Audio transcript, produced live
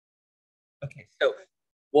Okay, so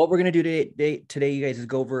what we're going to do today, you guys, is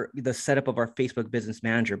go over the setup of our Facebook Business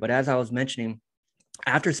Manager. But as I was mentioning,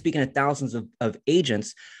 after speaking to thousands of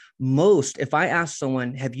agents, most, if I ask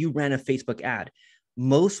someone, have you ran a Facebook ad?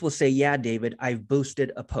 Most will say, yeah, David, I've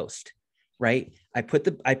boosted a post, right? I put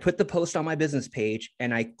the post on my business page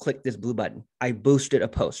and I click this blue button. I boosted a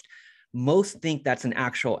post. Most think that's an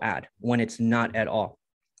actual ad when it's not at all.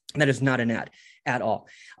 That is not an ad at all.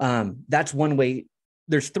 That's one way.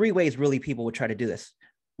 There's three ways really people would try to do this.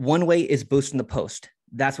 One way is boosting the post.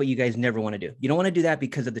 That's what you guys never want to do. You don't want to do that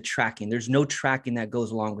because of the tracking. There's no tracking that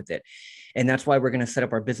goes along with it. And that's why we're going to set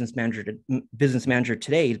up our business manager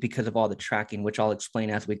today, is because of all the tracking, which I'll explain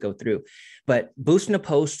as we go through. But boosting a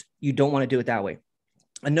post, you don't want to do it that way.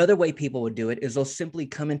 Another way people would do it is they'll simply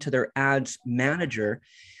come into their ads manager.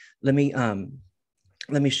 Let me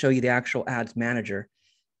show you the actual ads manager.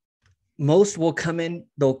 Most will come in,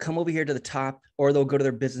 they'll come over here to the top, or they'll go to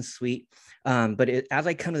their business suite. As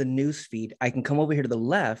I come to the news feed, I can come over here to the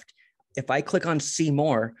left. If I click on see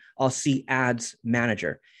more, I'll see ads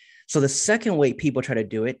manager. So the second way people try to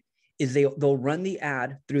do it is they'll run the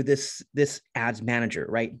ad through this ads manager,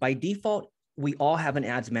 right? By default, we all have an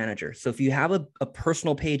ads manager. So if you have a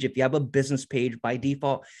personal page, if you have a business page, by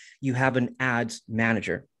default, you have an ads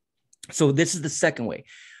manager. So this is the second way.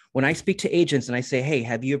 When I speak to agents and I say, hey,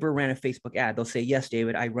 have you ever ran a Facebook ad? They'll say, yes,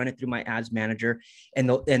 David, I run it through my ads manager. And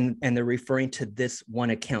they're referring to this one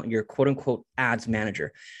account, your quote unquote ads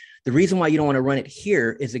manager. The reason why you don't want to run it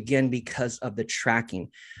here is, again, because of the tracking.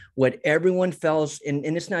 What everyone fails, and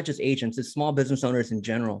it's not just agents, it's small business owners in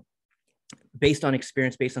general, based on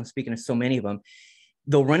experience, based on speaking to so many of them,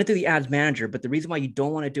 they'll run it through the ads manager. But the reason why you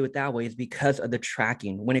don't want to do it that way is because of the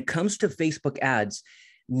tracking. When it comes to Facebook ads,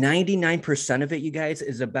 99% of it, you guys,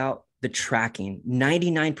 is about the tracking.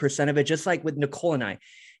 99% of it, just like with Nicole and I,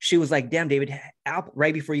 she was like, damn, David, Apple,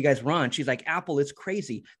 right before you guys run, she's like, Apple is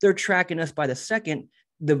crazy. They're tracking us by the second.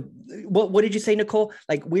 What did you say, Nicole?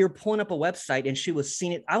 Like, we were pulling up a website and she was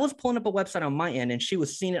seeing it. I was pulling up a website on my end and she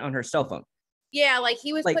was seeing it on her cell phone. Yeah, like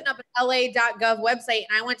he was putting up an LA.gov website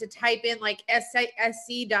and I went to type in like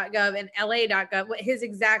sc.gov and LA.gov. His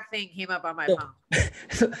exact thing came up on my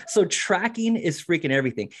phone. So tracking is freaking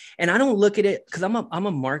everything. And I don't look at it because I'm a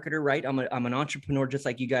marketer, right? I'm an entrepreneur just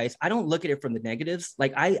like you guys. I don't look at it from the negatives.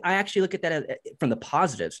 Like I actually look at that from the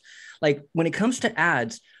positives. Like when it comes to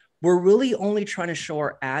ads, we're really only trying to show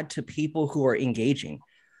our ad to people who are engaging.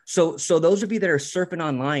 So those of you that are surfing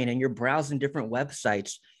online and you're browsing different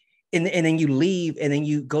websites, and then you leave and then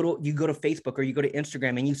you go to Facebook or you go to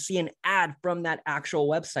Instagram and you see an ad from that actual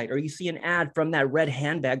website, or you see an ad from that red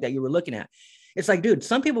handbag that you were looking at. It's like, dude,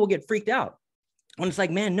 some people will get freaked out when it's like,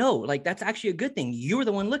 man, no, like that's actually a good thing. You were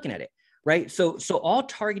the one looking at it. Right. So all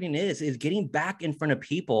targeting is getting back in front of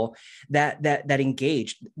people that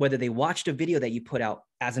engaged, whether they watched a video that you put out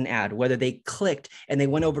as an ad, whether they clicked and they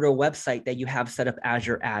went over to a website that you have set up as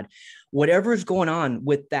your ad. Whatever is going on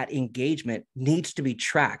with that engagement needs to be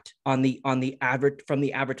tracked on the from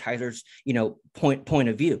the advertiser's, point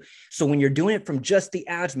of view. So when you're doing it from just the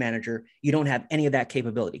ads manager, you don't have any of that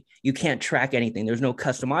capability. You can't track anything. There's no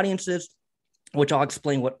custom audiences, which I'll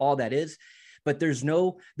explain what all that is. But there's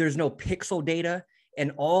no pixel data,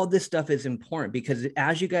 and all this stuff is important because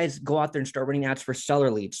as you guys go out there and start running ads for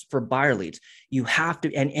seller leads, for buyer leads, you have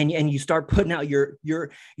to, and you start putting out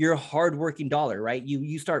your hardworking dollar, right?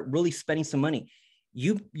 You start really spending some money.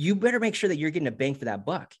 You better make sure that you're getting a bang for that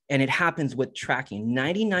buck. And it happens with tracking.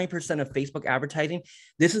 99% of Facebook advertising,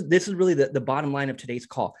 this is really the bottom line of today's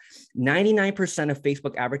call. 99% of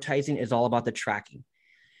Facebook advertising is all about the tracking.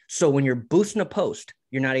 So when you're boosting a post,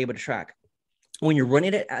 you're not able to track. When you're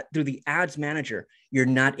running it through the ads manager, you're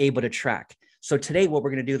not able to track. So today, what we're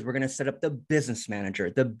going to do is we're going to set up the business manager.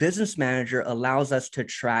 The business manager allows us to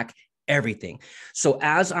track everything. So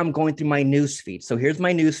as I'm going through my news feed, so here's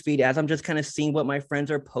my news feed, as I'm just kind of seeing what my friends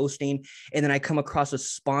are posting, and then I come across a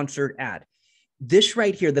sponsored ad. This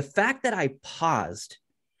right here, the fact that I paused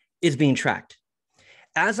is being tracked.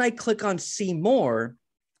 As I click on see more,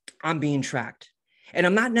 I'm being tracked. And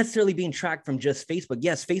I'm not necessarily being tracked from just Facebook.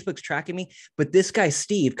 Yes, Facebook's tracking me, but this guy,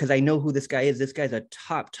 Steve, because I know who this guy is. This guy's a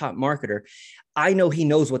top marketer. I know he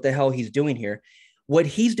knows what the hell he's doing here. What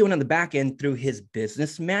he's doing on the back end through his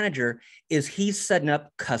business manager is he's setting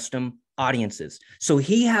up custom audiences. So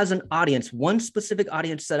he has an audience, one specific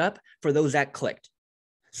audience set up for those that clicked.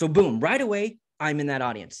 So boom, right away, I'm in that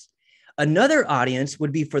audience. Another audience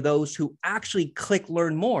would be for those who actually click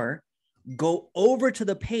learn more, go over to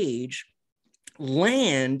the page,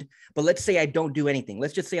 land, but let's say I don't do anything.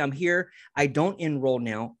 Let's just say I'm here. I don't enroll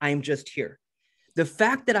now. I'm just here. The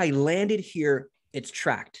fact that I landed here, it's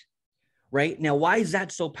tracked. right? Now, why is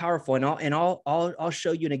that so powerful? And I'll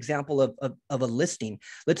show you an example of a listing.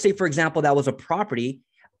 Let's say, for example, that was a property.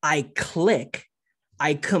 I click,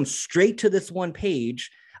 I come straight to this one page.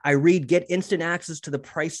 I read, get instant access to the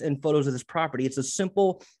price and photos of this property. It's a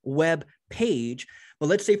simple web page. But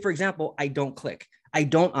let's say, for example, I don't click. I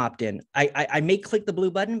don't opt in. I may click the blue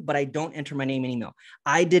button, but I don't enter my name and email.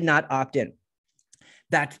 I did not opt in.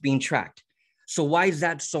 That's being tracked. So why is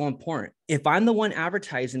that so important? If I'm the one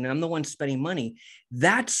advertising and I'm the one spending money,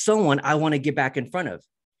 that's someone I want to get back in front of.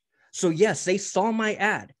 So yes, they saw my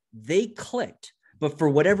ad, they clicked, but for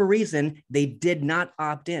whatever reason, they did not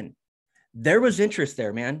opt in. There was interest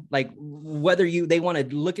there, man. Like whether they want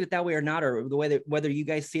to look at it that way or not, or the way that whether you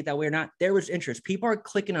guys see it that way or not, there was interest. People are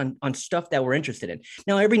clicking on stuff that we're interested in.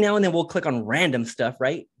 Now, every now and then we'll click on random stuff,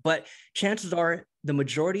 right? But chances are the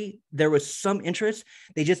majority, there was some interest.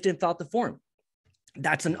 They just didn't fill out the form.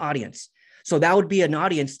 That's an audience. So that would be an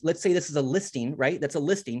audience. Let's say this is a listing, right? That's a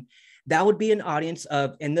listing. That would be an audience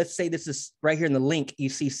of, and let's say this is right here in the link, you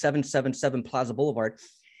see 777 Plaza Boulevard.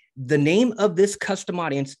 The name of this custom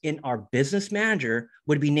audience in our business manager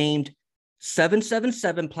would be named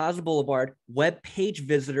 777 Plaza Boulevard web page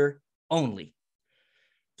visitor only.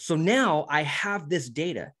 So now I have this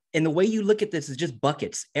data, and the way you look at this is just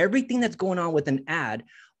buckets. Everything that's going on with an ad,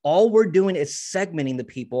 all we're doing is segmenting the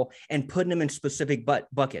people and putting them in specific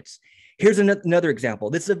buckets. Here's another example.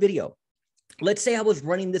 This is a video. Let's say I was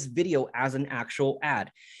running this video as an actual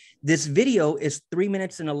ad. This video is 3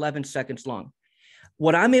 minutes and 11 seconds long.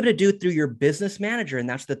 What I'm able to do through your business manager, and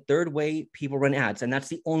that's the third way people run ads, and that's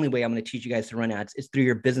the only way I'm going to teach you guys to run ads, is through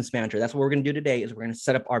your business manager. That's what we're going to do today, is we're going to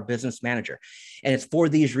set up our business manager. And it's for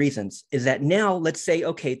these reasons, is that now let's say,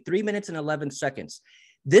 okay, 3 minutes and 11 seconds.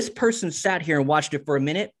 This person sat here and watched it for a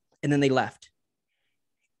minute, and then they left.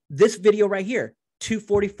 This video right here,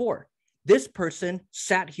 2:44. This person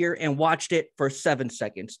sat here and watched it for 7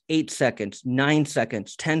 seconds, 8 seconds, 9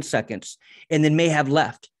 seconds, 10 seconds, and then may have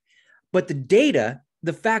left. But the data,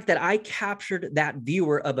 the fact that I captured that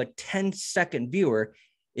viewer of a 10-second viewer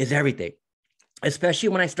is everything, especially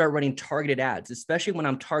when I start running targeted ads, especially when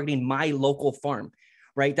I'm targeting my local farm,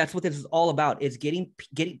 right? That's what this is all about, is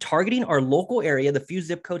targeting our local area, the few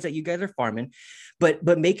zip codes that you guys are farming, but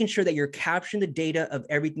making sure that you're capturing the data of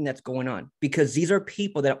everything that's going on, because these are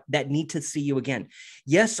people that need to see you again.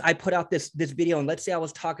 Yes, I put out this video, and let's say I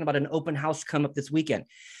was talking about an open house come up this weekend.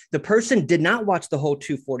 The person did not watch the whole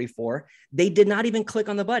 2:44. They did not even click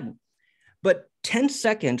on the button. But 10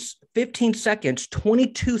 seconds, 15 seconds,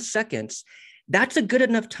 22 seconds, that's a good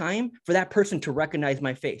enough time for that person to recognize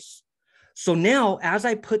my face. So now, as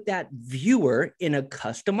I put that viewer in a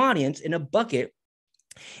custom audience, in a bucket,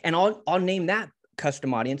 and I'll name that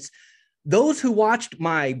custom audience, those who watched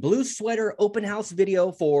my blue sweater open house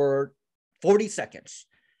video for 40 seconds,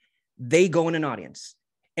 they go in an audience.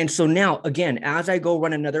 And so now, again, as I go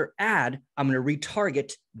run another ad, I'm going to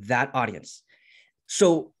retarget that audience.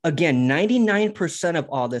 So again, 99% of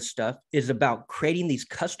all this stuff is about creating these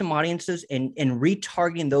custom audiences and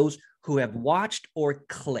retargeting those who have watched or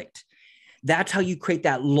clicked. That's how you create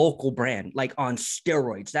that local brand, like on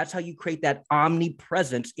steroids. That's how you create that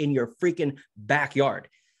omnipresence in your freaking backyard.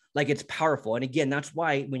 Like, it's powerful. And again, that's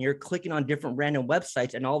why when you're clicking on different random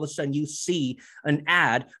websites and all of a sudden you see an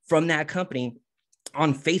ad from that company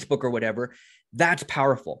on Facebook or whatever, that's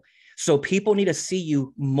powerful. So people need to see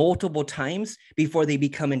you multiple times before they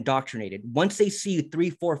become indoctrinated. Once they see you 3,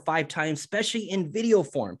 4, 5 times, especially in video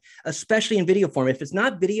form. If it's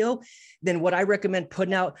not video, then what I recommend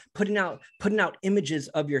putting out images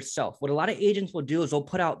of yourself. What a lot of agents will do is they'll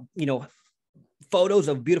put out, photos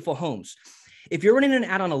of beautiful homes. If you're running an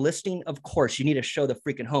ad on a listing, of course, you need to show the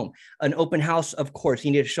freaking home. An open house, of course, you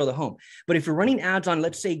need to show the home. But if you're running ads on,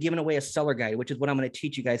 let's say, giving away a seller guide, which is what I'm going to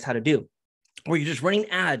teach you guys how to do, where you're just running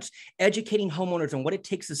ads, educating homeowners on what it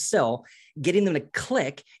takes to sell, getting them to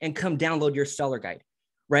click and come download your seller guide,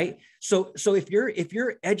 right? So if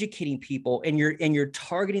you're educating people and you're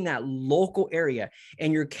targeting that local area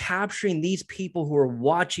and you're capturing these people who are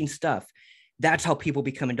watching stuff, that's how people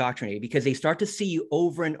become indoctrinated, because they start to see you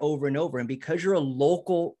over and over and over. And because you're a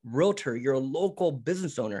local realtor, you're a local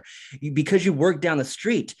business owner, because you work down the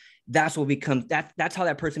street, that's what becomes that's how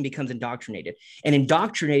that person becomes indoctrinated. And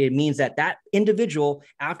indoctrinated means that individual,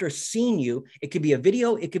 after seeing you, it could be a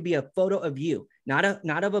video, it could be a photo of you, not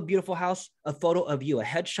of a beautiful house, a photo of you, a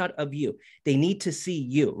headshot of you. They need to see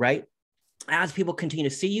you, right? As people continue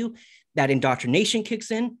to see you, that indoctrination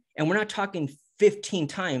kicks in. And we're not talking 15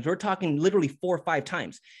 times. We're talking literally 4 or 5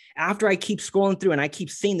 times. After I keep scrolling through and I keep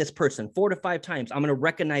seeing this person 4 to 5 times, I'm going to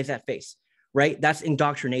recognize that face, right? That's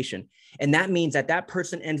indoctrination. And that means that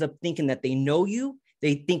person ends up thinking that they know you,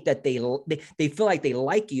 They think that they feel like they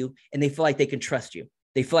like you, and they feel like they can trust you.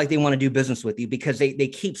 They feel like they want to do business with you because they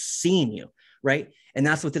keep seeing you, right? And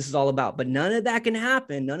that's what this is all about. But none of that can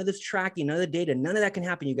happen. None of this tracking, none of the data, none of that can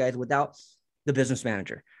happen, you guys, without the business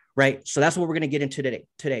manager, right? So that's what we're going to get into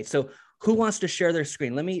today. So who wants to share their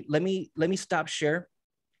screen? Let me stop share.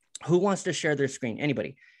 Who wants to share their screen?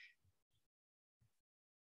 Anybody?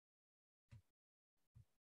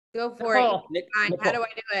 Go for it. Nicole. How do I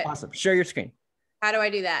do it? Awesome. Share your screen. How do I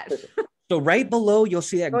do that? So right below, you'll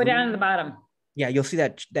see that. Go down to the bottom. Yeah, you'll see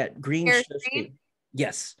that green share screen.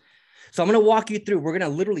 Yes. So I'm going to walk you through. We're going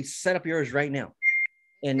to literally set up yours right now.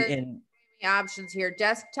 And the options here: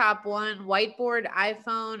 desktop one, whiteboard,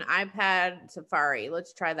 iPhone, iPad, Safari.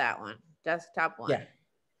 Let's try that one. Desktop one.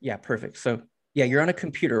 Yeah, perfect. So yeah, you're on a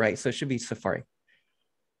computer, right? So it should be Safari.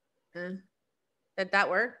 Did that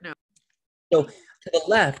work? No. So to the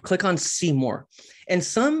left, click on See More. And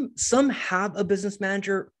some have a business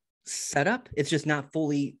manager set up. It's just not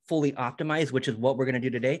fully optimized, which is what we're going to do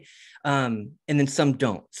today. And then some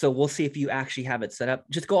don't. So we'll see if you actually have it set up.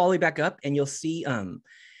 Just go all the way back up and you'll see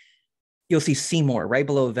See More right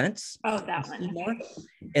below Events. Oh, that one. See More.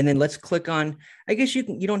 And then let's click on, I guess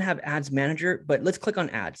you don't have Ads Manager, but let's click on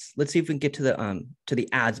Ads. Let's see if we can get to the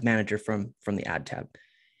Ads Manager from the Ad tab.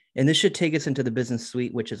 And this should take us into the Business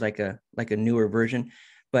Suite, which is like a newer version.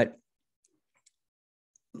 But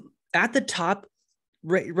at the top,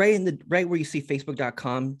 right where you see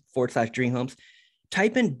facebook.com/dreamhomes,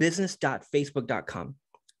 type in business.facebook.com.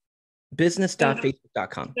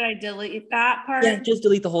 Business.facebook.com. Should I delete that part? Yeah, just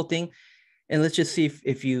delete the whole thing. And let's just see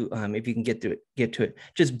if you can get to it.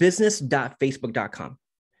 Just business.facebook.com.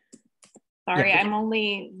 Sorry, yeah. I'm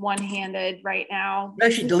only one-handed right now.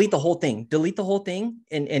 Actually, delete the whole thing. Delete the whole thing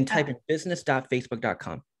and type in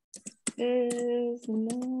business.facebook.com.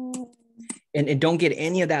 Business. And don't get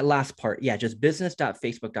any of that last part. Yeah, just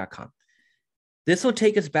business.facebook.com. This will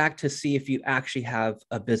take us back to see if you actually have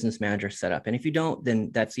a business manager set up. And if you don't, then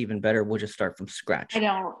that's even better. We'll just start from scratch. I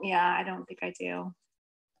don't think I do.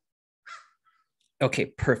 Okay,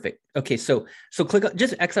 perfect. Okay, so click on,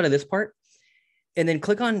 just X out of this part. And then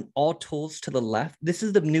click on all tools to the left. This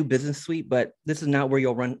is the new business suite, but this is not where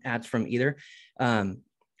you'll run ads from either. And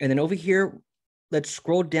then over here, let's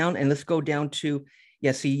scroll down and let's go down to,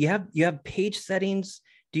 see, you have page settings.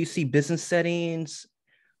 Do you see business settings?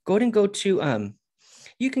 Go ahead and go to,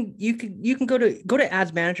 you can go to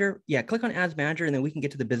Ads Manager. Yeah, click on Ads Manager and then we can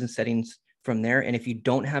get to the business settings from there. And if you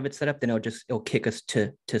don't have it set up, then it'll kick us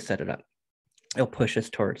to set it up. It'll push us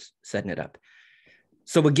towards setting it up.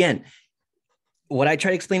 So again, what I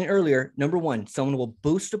tried to explain earlier, number one, someone will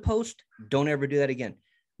boost a post. Don't ever do that again.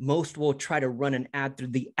 Most will try to run an ad through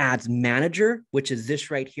the Ads Manager, which is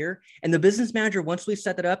this right here. And the Business Manager, once we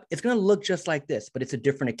set that up, it's going to look just like this, but it's a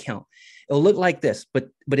different account. It'll look like this, but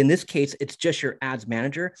in this case, it's just your Ads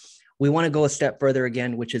Manager. We want to go a step further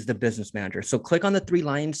again, which is the Business Manager. So click on the three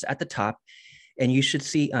lines at the top, and you should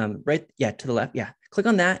see to the left. Yeah, click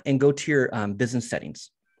on that and go to your business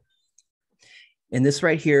settings. And this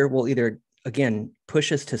right here will either, again,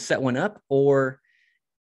 push us to set one up or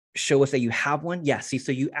show us that you have one. Yeah, see,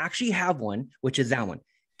 so you actually have one, which is that one,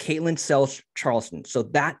 Caitlin Sells Charleston. So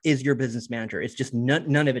that is your business manager. It's just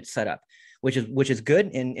none of it's set up, which is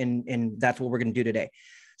good. And that's what we're going to do today.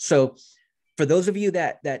 So for those of you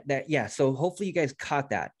so hopefully you guys caught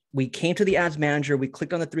that. We came to the Ads Manager, we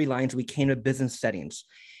clicked on the three lines, we came to business settings.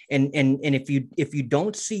 And if you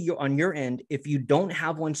don't see on your end, if you don't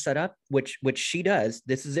have one set up, which she does,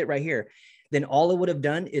 this is it right here, then all it would have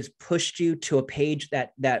done is pushed you to a page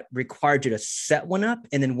that required you to set one up.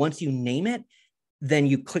 And then once you name it, then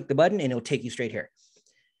you click the button and it'll take you straight here.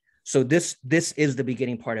 So this is the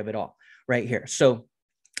beginning part of it all right here. So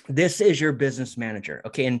this is your business manager.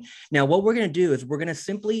 Okay. And now what we're going to do is we're going to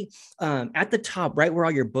simply at the top, right where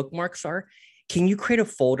all your bookmarks are, can you create a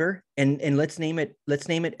folder and let's name it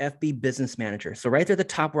FB Business Manager. So right there at the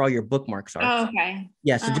top where all your bookmarks are. Oh, okay.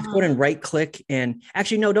 Yeah. So just go ahead and right click and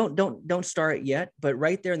actually, no, don't start it yet. But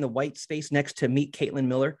right there in the white space next to Meet Caitlin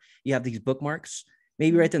Miller, you have these bookmarks.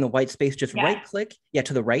 Maybe right there in the white space, just right click. Yeah.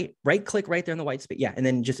 To the right click right there in the white space. Yeah. And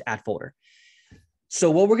then just add folder. So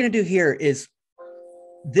what we're going to do here is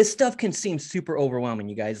this stuff can seem super overwhelming,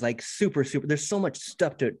 you guys, like super. There's so much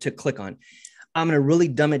stuff to click on. I'm going to really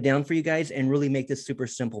dumb it down for you guys and really make this super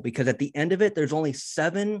simple because at the end of it, there's only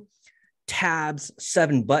 7 tabs,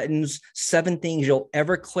 7 buttons, 7 things you'll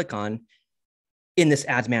ever click on in this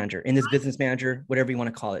Ads Manager, in this Business Manager, whatever you want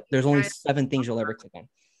to call it. There's only 7 things you'll ever click on.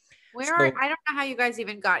 I don't know how you guys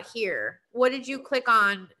even got here. What did you click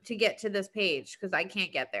on to get to this page? Because I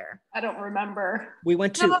can't get there. I don't remember. We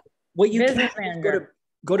went to what you Business Manager.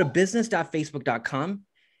 go to business.facebook.com.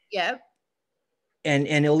 Yep. And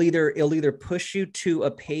it'll either push you to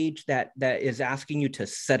a page that is asking you to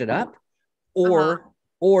set it up, or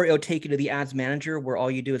it'll take you to the ads manager where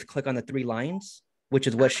all you do is click on the 3 lines, which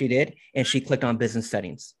is what she did, and she clicked on business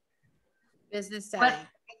settings. Business settings.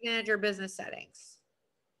 Manager business settings.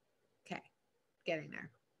 Okay, getting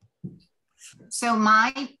there. So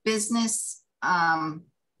my business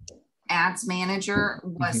ads manager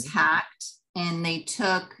was hacked, and they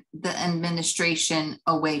took the administration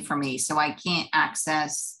away from me. So I can't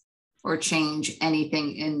access or change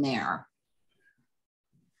anything in there.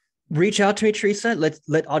 Reach out to me, Teresa.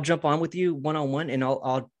 I'll jump on with you one-on-one, and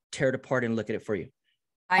I'll tear it apart and look at it for you.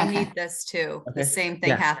 I need this too. Okay. The same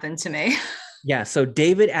thing happened to me. Yeah. So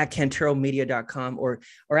David@canteromedia.com, or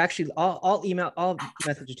actually I'll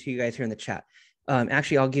message it to you guys here in the chat.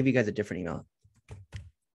 Actually, I'll give you guys a different email.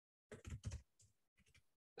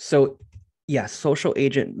 So yeah,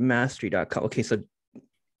 socialagentmastery.com. Okay. So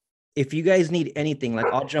if you guys need anything, like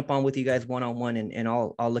I'll jump on with you guys one-on-one, and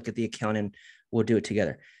I'll look at the account and we'll do it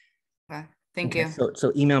together. Okay. Thank you.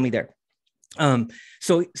 So email me there.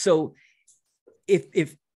 So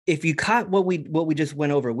if you caught what we just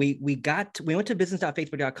went over, we went to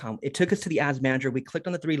business.facebook.com. It took us to the ads manager. We clicked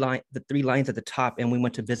on the three lines at the top, and we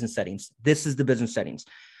went to business settings. This is the business settings.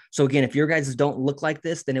 So again, if your guys don't look like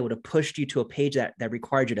this, then it would have pushed you to a page that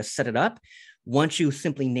required you to set it up. Once you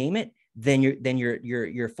simply name it, then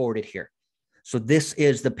you're forwarded here. So this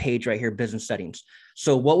is the page right here, business settings.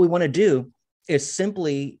 So what we want to do is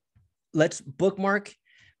simply, let's bookmark.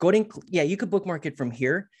 You could bookmark it from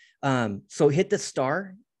here. So hit the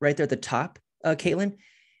star right there at the top, Caitlin,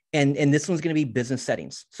 and this one's going to be business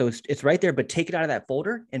settings. So it's right there, but take it out of that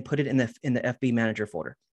folder and put it in the FB manager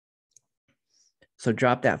folder. So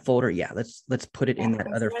drop that folder. Yeah, let's put it in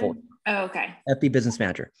that other folder. Oh, okay. FB Business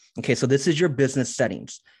Manager. Okay, so this is your business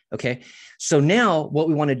settings. Okay, so now what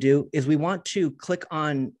we want to do is we want to click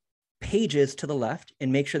on pages to the left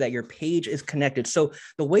and make sure that your page is connected. So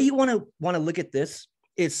the way you want to look at this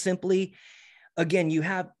is simply, again,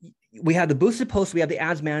 we have the boosted post, we have the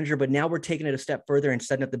ads manager, but now we're taking it a step further and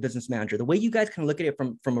setting up the business manager. The way you guys can look at it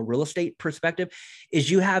from a real estate perspective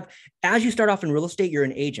is as you start off in real estate, you're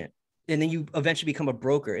an agent. And then you eventually become a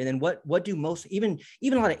broker. And then what do most, even a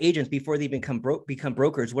lot of agents, before they become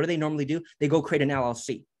brokers, what do they normally do? They go create an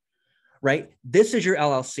LLC, right? This is your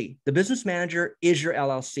LLC. The business manager is your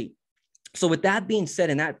LLC. So with that being said,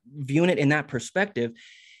 and that viewing it in that perspective,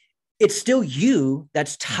 it's still you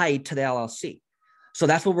that's tied to the LLC. So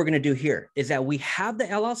that's what we're going to do here, is that we have the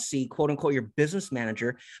LLC, quote unquote, your business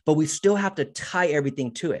manager, but we still have to tie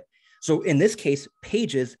everything to it. So in this case,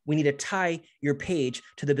 pages, we need to tie your page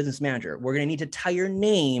to the business manager. We're going to need to tie your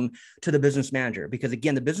name to the business manager, because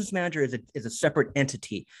again, the business manager is a separate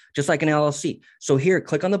entity, just like an LLC. So here,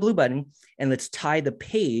 click on the blue button and let's tie the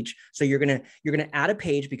page. So you're going to add a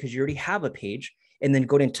page because you already have a page, and then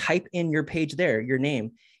go ahead and type in your page there, your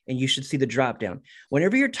name, and you should see the drop down.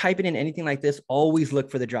 Whenever you're typing in anything like this, always look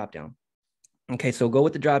for the drop down. Okay, so go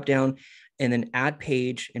with the drop down and then add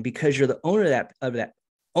page. And because you're the owner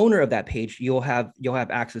of that page, you'll have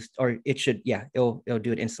access, or it should, it'll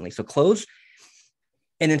do it instantly. So close.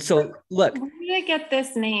 And then, so look. Where did I get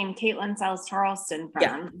this name, Caitlin Sells Charleston, from?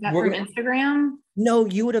 Yeah, Is that from Instagram? No,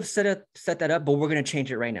 you would have set that up, but we're going to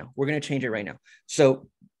change it right now. So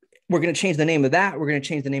we're going to change the name of that. We're going to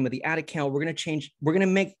change the name of the ad account. We're going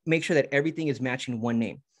to make sure that everything is matching one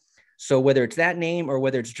name. So whether it's that name or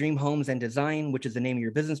whether it's Dream Homes and Design, which is the name of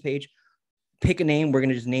your business page, pick a name. We're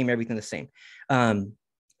going to just name everything the same.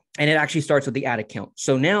 And it actually starts with the ad account.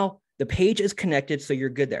 So now the page is connected, so you're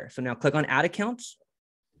good there. So now click on ad accounts.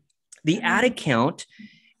 The ad account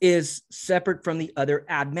is separate from the other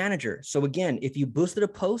ad manager. So again, if you boosted a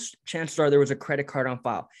post, chances are there was a credit card on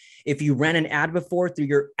file. If you ran an ad before through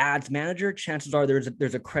your ads manager, chances are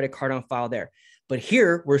there's a credit card on file there. But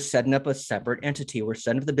here we're setting up a separate entity. We're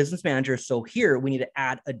setting up the business manager. So here we need to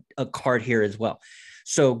add a card here as well.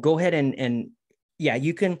 So go ahead and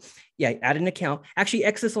you can add an account. Actually,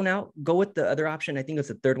 X this one out. Go with the other option. I think it's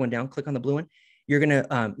the third one down. Click on the blue one. You're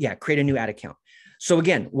gonna create a new ad account. So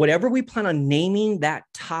again, whatever we plan on naming that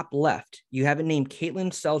top left, you have it named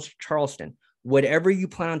Caitlin Sells Charleston. Whatever you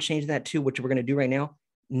plan on changing that to, which we're going to do right now,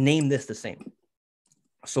 name this the same.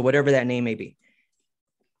 So whatever that name may be.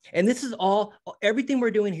 And this is everything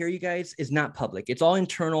we're doing here, you guys, is not public. It's all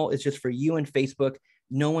internal. It's just for you and Facebook.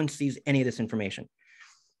 No one sees any of this information.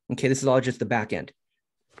 Okay, this is all just the back end.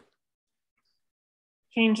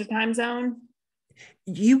 Change the time zone?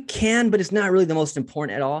 You can, but it's not really the most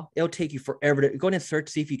important at all. It'll take you forever to go ahead and search,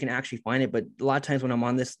 see if you can actually find it. But a lot of times when I'm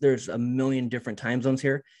on this, there's a million different time zones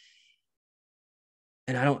here.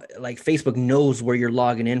 and I don't like Facebook knows where you're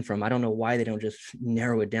logging in from. I don't know why they don't just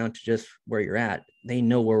narrow it down to just where you're at. They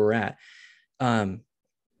know where we're at.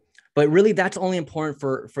 But really that's only important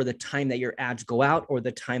for the time that your ads go out or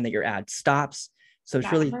the time that your ad stops. So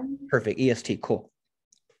it's really perfect. EST. Cool.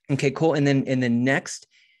 Okay, cool. And then next,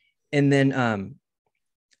 and then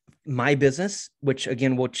my business, which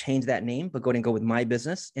again, we'll change that name, but go ahead and go with my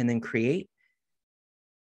business and then create.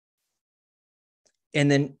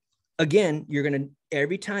 And then again, you're going to,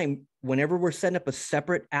 every time, whenever we're setting up a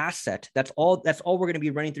separate asset, that's all we're going to be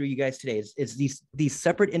running through you guys today is these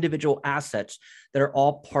separate individual assets that are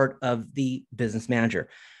all part of the business manager.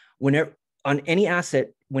 Whenever on any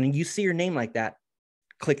asset, when you see your name like that,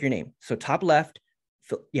 click your name. So top left,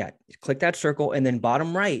 click that circle, and then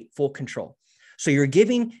bottom right, full control. So you're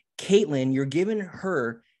giving Caitlin, you're giving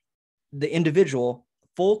her, the individual,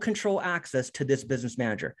 full control access to this business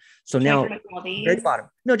manager. So now, very bottom,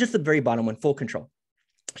 no, just the very bottom one, full control.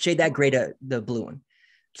 Shade that gray to the blue one.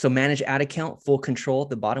 So manage ad account, full control,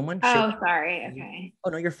 the bottom one. Oh, sorry. Okay. Oh,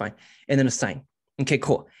 no, you're fine. And then assign. Okay,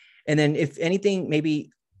 cool. And then if anything,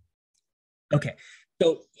 maybe, okay.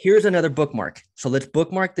 So here's another bookmark. So let's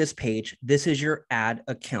bookmark this page. This is your ad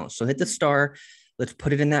account. So hit the star. Let's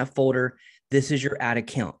put it in that folder. This is your ad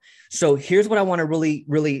account. So here's what I want to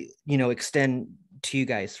really, extend to you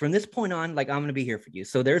guys. From this point on, like I'm going to be here for you.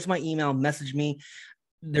 So there's my email, message me.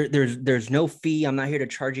 There's no fee. I'm not here to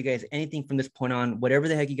charge you guys anything from this point on. Whatever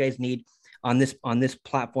the heck you guys need on this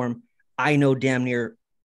platform, I know damn near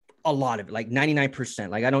a lot of it, like 99%.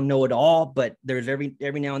 Like I don't know it all, but there's every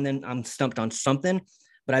now and then I'm stumped on something.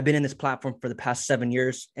 But I've been in this platform for the past 7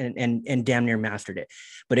 years and damn near mastered it.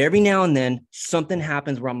 But every now and then something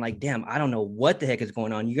happens where I'm like, damn, I don't know what the heck is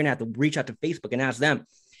going on. You're gonna have to reach out to Facebook and ask them.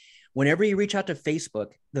 Whenever you reach out to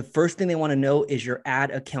Facebook, the first thing they want to know is your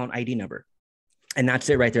ad account ID number. And that's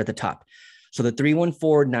it right there at the top. So the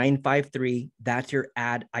 314953, that's your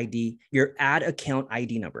ad ID, your ad account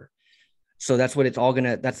ID number. So that's what it's all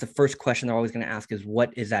that's the first question they're always going to ask is,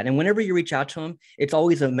 what is that? And whenever you reach out to them, it's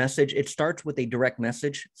always a message. It starts with a direct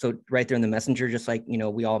message. So right there in the messenger, just like,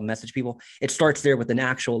 we all message people, it starts there with an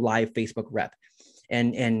actual live Facebook rep.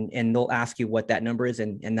 And they'll ask you what that number is.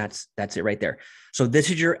 And that's it right there. So this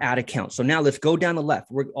is your ad account. So now let's go down the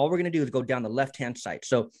left. All we're going to do is go down the left-hand side.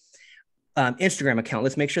 So Instagram account,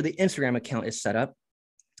 let's make sure the Instagram account is set up.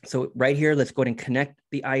 So right here, let's go ahead and connect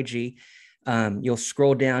the IG. You'll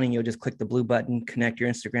scroll down and you'll just click the blue button, connect your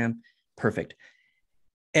Instagram. Perfect.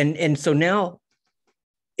 And so now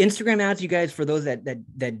Instagram ads, you guys, for those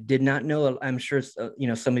that did not know, I'm sure,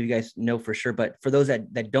 some of you guys know for sure, but for those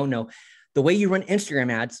that don't know, the way you run Instagram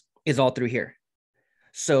ads is all through here.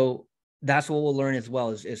 So that's what we'll learn as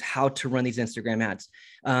well is how to run these Instagram ads.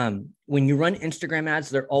 When you run Instagram ads,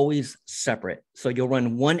 they're always separate. So you'll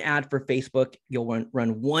run one ad for Facebook. You'll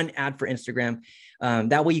run one ad for Instagram.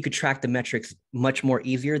 That way you could track the metrics much more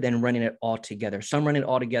easier than running it all together. Some run it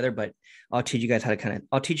all together, but I'll teach you guys how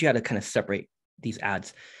to separate these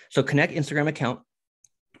ads. So connect Instagram account.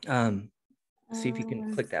 See if you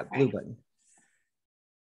can click that blue button.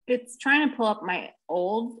 It's trying to pull up my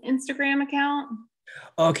old Instagram account.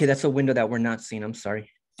 Okay, that's a window that we're not seeing. I'm sorry.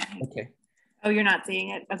 Okay. Oh, you're not seeing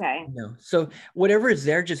it? Okay. No. So whatever is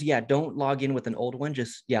there, just, don't log in with an old one.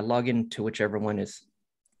 Just, log in to whichever one is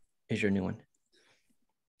your new one.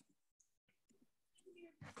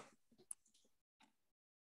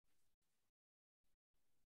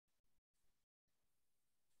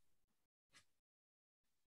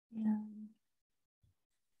 Yeah.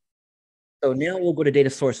 So now we'll go to data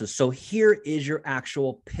sources. So here is your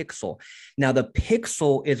actual pixel. Now the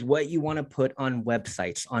pixel is what you want to put on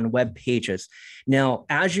websites, on web pages. Now,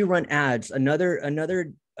 as you run ads, another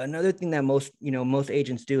thing that most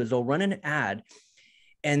agents do is they'll run an ad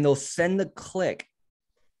and they'll send the click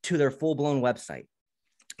to their full-blown website.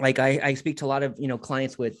 Like I speak to a lot of,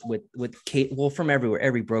 clients with Kate, well, from everywhere,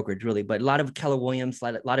 every brokerage really, but a lot of Keller Williams,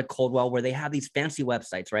 a lot of Coldwell, where they have these fancy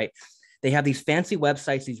websites, right? They have these fancy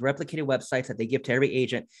websites, these replicated websites that they give to every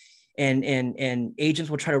agent, and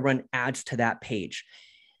agents will try to run ads to that page.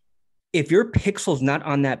 If your pixel's not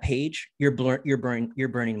on that page, you're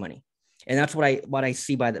burning money, and that's what I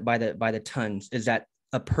see by the tons is that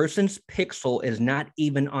a person's pixel is not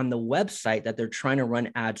even on the website that they're trying to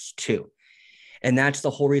run ads to, and that's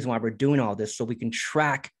the whole reason why we're doing all this, so we can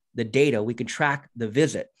track the data, we can track the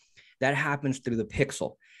visit. That happens through the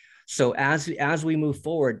pixel. So as we move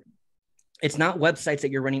forward, it's not websites that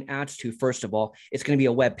you're running ads to. First of all, it's going to be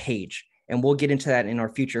a web page. And we'll get into that in our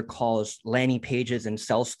future calls, landing pages and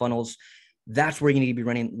sales funnels. That's where you need to be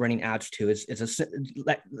running ads to. It's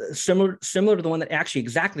similar to the one that actually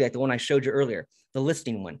exactly like the one I showed you earlier, the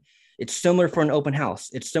listing one. It's similar for an open house.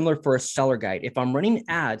 It's similar for a seller guide. If I'm running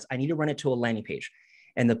ads, I need to run it to a landing page,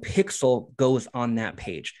 and the pixel goes on that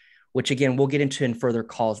page, which again, we'll get into in further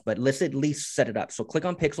calls, but let's at least set it up. So click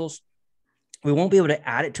on pixels. We won't be able to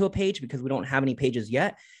add it to a page because we don't have any pages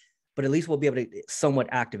yet, but at least we'll be able to somewhat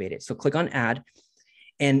activate it. So click on add.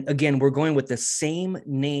 And again, we're going with the same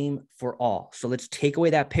name for all. So let's take away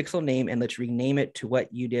that pixel name and let's rename it to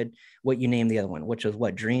what you named the other one, which was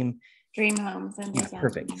what? Dream Homes. Yeah,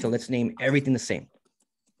 perfect. So let's name everything the same.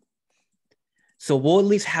 So we'll at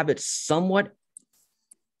least have it somewhat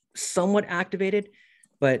activated,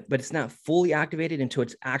 but it's not fully activated until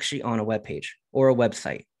it's actually on a web page or a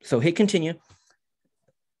website. So hit continue.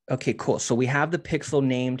 Okay, cool. So we have the pixel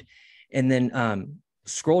named, and then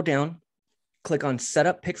scroll down, click on set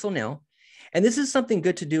up pixel now. And this is something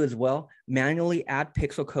good to do as well. Manually add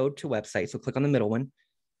pixel code to website. So click on the middle one.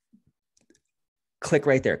 Click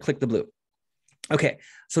right there, click the blue. Okay,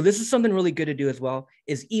 so this is something really good to do as well,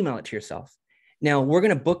 is email it to yourself. Now we're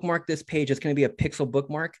gonna bookmark this page. It's gonna be a pixel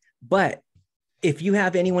bookmark, but if you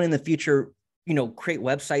have anyone in the future, create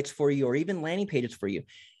websites for you or even landing pages for you,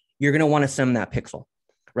 you're gonna wanna send them that pixel,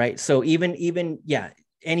 right? So even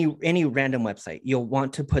any random website, you'll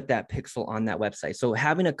want to put that pixel on that website. So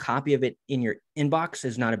having a copy of it in your inbox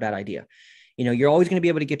is not a bad idea. You're always going to be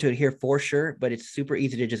able to get to it here for sure, but it's super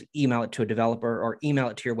easy to just email it to a developer or email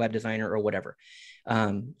it to your web designer or whatever.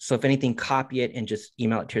 So if anything, copy it and just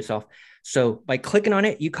email it to yourself. So by clicking on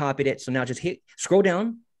it, you copied it. So now just scroll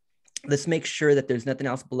down. Let's make sure that there's nothing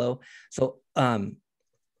else below. So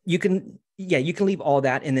you can leave all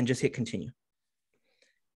that and then just hit continue.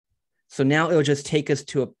 So now it'll just take us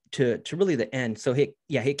to really the end. So hit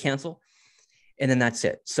cancel. And then that's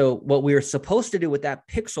it. So what we were supposed to do with that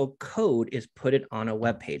pixel code is put it on a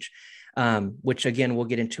web page, which again, we'll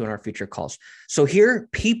get into in our future calls. So here,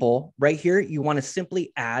 people, right here, you want to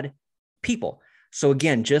simply add people. So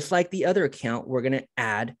again, just like the other account, we're going to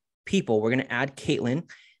add people. We're going to add Caitlin.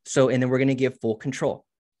 And then we're going to give full control.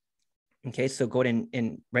 Okay, so go ahead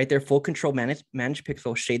and right there, full control, manage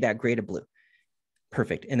pixel, shade that gray to blue.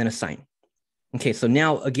 Perfect. And then assign. Okay, so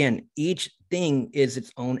now again, each thing is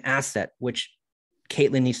its own asset, which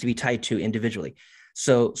Caitlin needs to be tied to individually.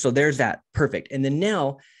 So there's that. Perfect. And then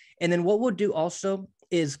what we'll do also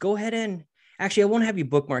is go ahead and actually, I won't have you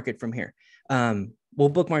bookmark it from here. We'll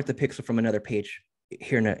bookmark the pixel from another page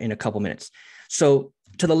here in a couple minutes. So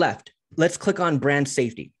to the left, let's click on brand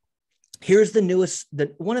safety. Here's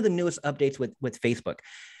one of the newest updates with Facebook.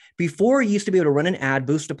 Before, you used to be able to run an ad,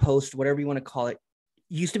 boost a post, whatever you want to call it.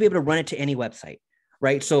 You used to be able to run it to any website,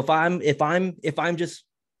 right? So if I'm just,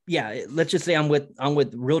 let's just say I'm with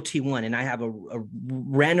Realty1 and I have a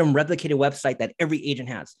random replicated website that every agent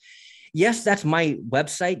has. Yes, that's my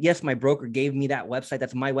website. Yes, my broker gave me that website.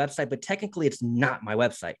 That's my website, but technically it's not my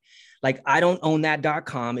website. Like I don't own that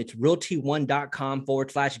 .com. It's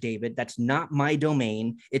realty1.com/David. That's not my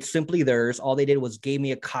domain. It's simply theirs. All they did was gave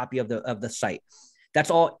me a copy of the site.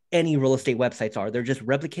 That's all any real estate websites are. They're just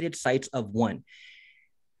replicated sites of one.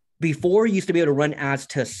 Before, you used to be able to run ads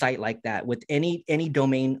to a site like that with any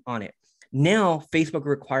domain on it. Now, Facebook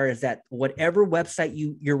requires that whatever website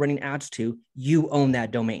you're running ads to, you own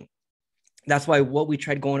that domain. That's why what we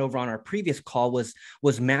tried going over on our previous call was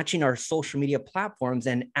matching our social media platforms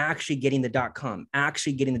and actually getting the .com,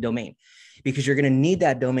 actually getting the domain, because you're going to need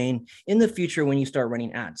that domain in the future when you start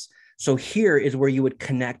running ads. So here is where you would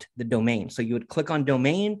connect the domain. So you would click on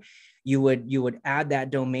domain, you would add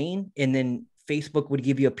that domain, and then Facebook would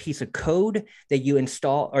give you a piece of code that you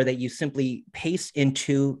install or that you simply paste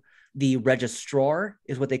into the registrar,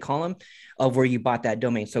 is what they call them, of where you bought that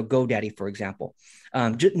domain. So GoDaddy, for example,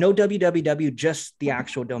 no www, just the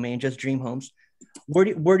actual domain, just Dream Homes.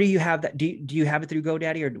 Where do you have that? Do you have it through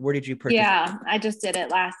GoDaddy, or where did you purchase? Yeah, I just did it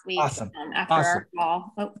last week. Awesome. After our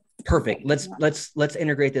call. Oh, perfect. Let's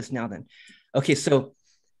integrate this now then. Okay, so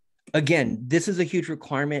again, this is a huge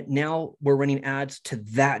requirement. Now we're running ads to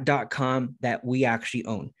that .com that we actually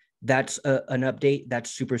own. That's an update. That's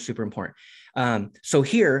super, super important. So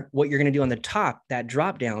here, what you're going to do on the top, that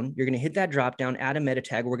drop down, you're going to hit that drop down, add a meta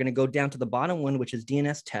tag. We're going to go down to the bottom one, which is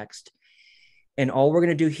DNS text. And all we're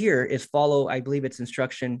going to do here is follow, I believe it's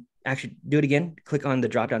instruction. Actually, do it again. Click on the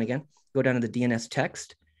drop down again. Go down to the DNS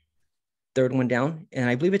text. Third one down. And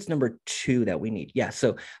I believe it's number 2 that we need. Yeah.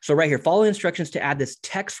 So right here, follow instructions to add this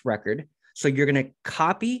text record. So you're going to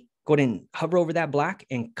copy, go ahead and hover over that black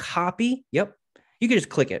and copy. Yep. You can just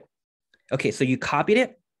click it. Okay. So you copied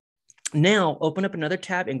it. Now open up another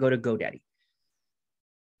tab and go to GoDaddy.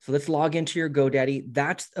 So let's log into your GoDaddy.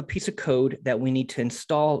 That's a piece of code that we need to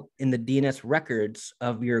install in the DNS records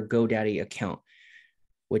of your GoDaddy account.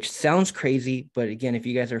 which sounds crazy, but again, if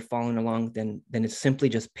you guys are following along, then it's simply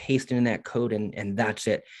just pasting in that code and that's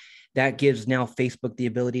it. That gives now Facebook the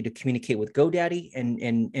ability to communicate with GoDaddy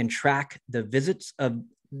and track the visits of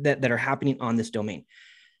that are happening on this domain.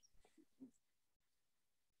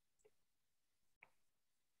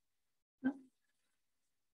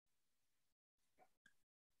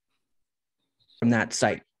 From that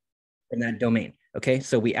site, from that domain. Okay,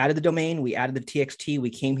 so we added the domain, we added the TXT, we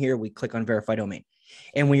came here, we click on verify domain.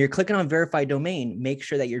 And when you're clicking on verify domain, make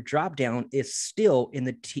sure that your dropdown is still in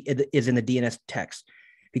the DNS text,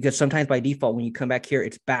 because sometimes by default, when you come back here,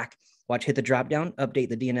 it's back. Watch, hit the dropdown, update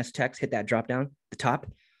the DNS text, hit that dropdown, the top.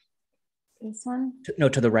 This one? No,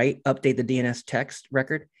 to the right, update the DNS text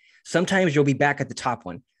record. Sometimes you'll be back at the top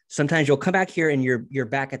one. Sometimes you'll come back here and you're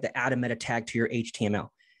back at the add a meta tag to your HTML.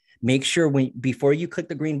 Make sure before you click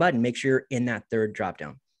the green button, make sure you're in that third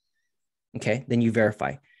dropdown. Okay, then you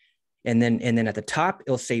verify. And then at the top,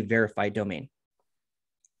 it'll say verify domain.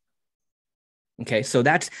 Okay, so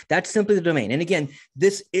that's simply the domain. And again,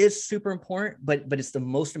 this is super important, but it's the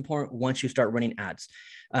most important once you start running ads.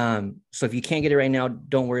 So if you can't get it right now,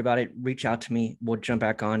 don't worry about it. Reach out to me. We'll jump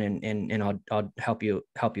back on and I'll help you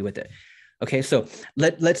with it. Okay, so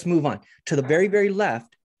let's move on to the very, very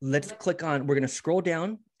left. Let's click on, we're going to scroll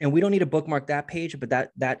down, and we don't need to bookmark that page, but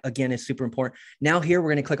that again is super important. Now here, we're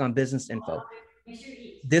going to click on business info.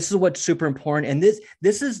 This is what's super important. And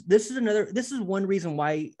this is one reason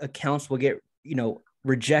why accounts will get,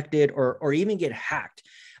 rejected or even get hacked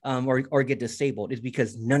or get disabled, is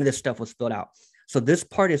because none of this stuff was filled out. So this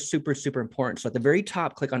part is super, super important. So at the very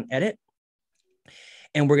top, click on edit,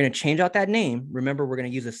 and we're going to change out that name. Remember, we're going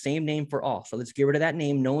to use the same name for all. So let's get rid of that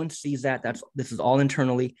name. No one sees that. This is all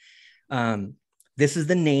internally. This is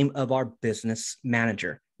the name of our business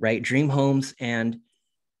manager, right? Dream Homes and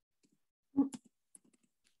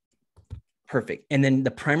perfect. And then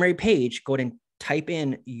the primary page, go ahead and type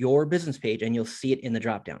in your business page and you'll see it in the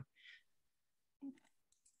dropdown.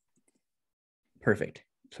 Perfect.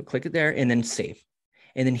 So click it there and then save.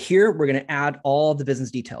 And then here, we're going to add all the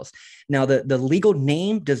business details. Now, the legal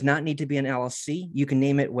name does not need to be an LLC. You can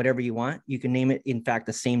name it whatever you want. You can name it, in fact,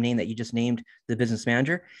 the same name that you just named the business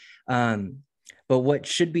manager. But what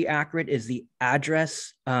should be accurate is the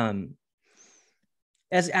address, as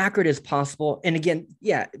accurate as possible. And again,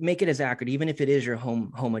 yeah, make it as accurate, even if it is your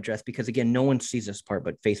home address, because again, no one sees this part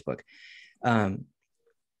but Facebook.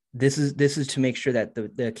 This is to make sure that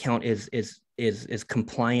the account is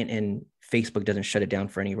compliant and Facebook doesn't shut it down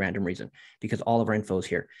for any random reason, because all of our info is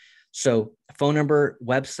here. So phone number,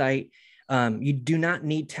 website, you do not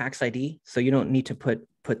need tax ID, so you don't need to put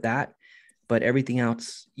that, but everything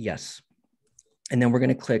else, yes. And then we're going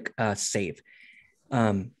to click save.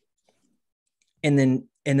 And then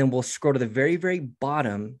we'll scroll to the very, very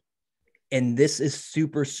bottom. And this is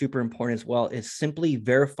super, super important as well, is simply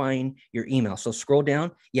verifying your email. So scroll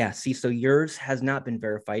down. Yeah, see, so yours has not been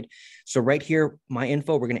verified. So right here, my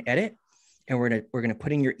info, we're going to edit, and we're going to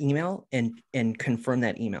put in your email and confirm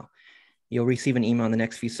that email. You'll receive an email in the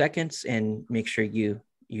next few seconds, and make sure you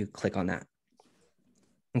click on that.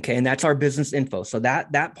 Okay, and that's our business info. So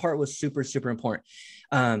that part was super, super important.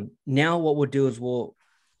 Now what we'll do is we'll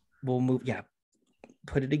move, yeah,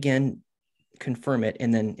 put it again, confirm it,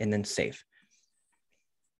 and then save.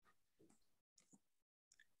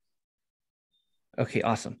 Okay,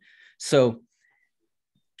 awesome. So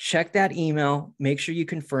check that email, make sure you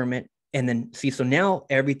confirm it, and then see, so now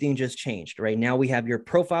everything just changed, right? Now we have your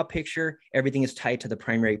profile picture, everything is tied to the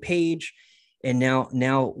primary page, and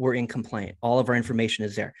now we're in compliant. All of our information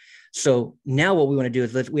is there. So now what we want to do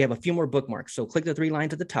is we have a few more bookmarks. So click the 3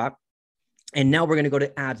 lines at the top. And now we're going to go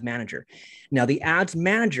to Ads Manager. Now the Ads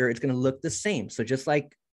Manager is going to look the same. So just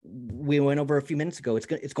like we went over a few minutes ago, it's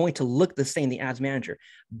going to look the same, the Ads Manager,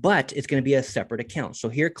 but it's going to be a separate account. So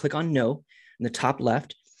here, click on No in the top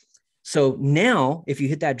left. So now if you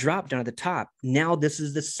hit that drop down at the top, now this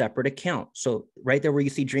is the separate account. So right there where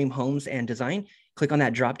you see Dream Homes and Design, click on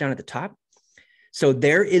that drop down at the top. So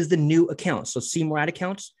there is the new account. So see more ad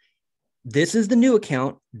accounts. This is the new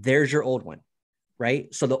account. There's your old one.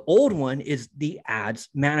 Right? So the old one is the Ads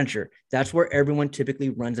Manager. That's where everyone typically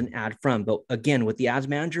runs an ad from. But again, with the Ads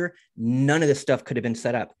Manager, none of this stuff could have been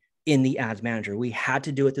set up in the Ads Manager. We had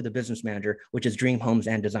to do it through the Business Manager, which is Dream Homes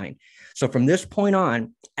and Design. So from this point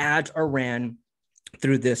on, ads are ran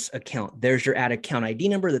through this account. There's your ad account ID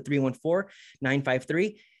number, the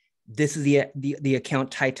 314953. This is the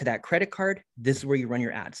account tied to that credit card. This is where you run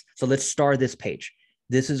your ads. So let's star this page.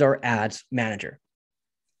 This is our Ads Manager.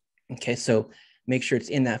 Okay, so make sure it's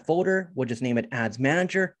in that folder. We'll just name it Ads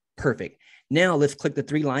Manager. Perfect. Now let's click the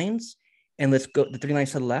 3 lines and let's go the 3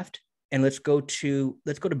 lines to the left. and let's go to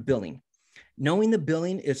billing. Knowing the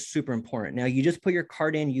billing is super important. Now you just put your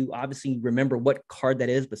card in, you obviously remember what card that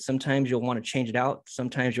is, but sometimes you'll want to change it out.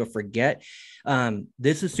 Sometimes you'll forget.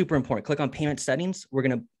 This is super important. Click on payment settings. We're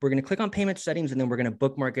going to click on payment settings, and then we're going to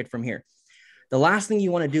bookmark it from here. The last thing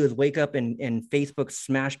you want to do is wake up and Facebook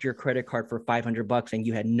smashed your credit card for $500 and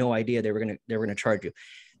you had no idea they were going to charge you.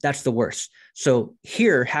 That's the worst. So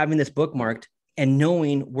here, having this bookmarked and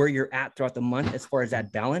knowing where you're at throughout the month as far as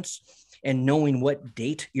that balance, and knowing what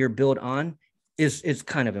date you're billed on is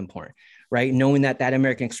kind of important, right? Knowing that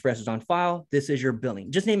American Express is on file. This is your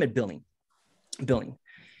billing. Just name it billing. Billing.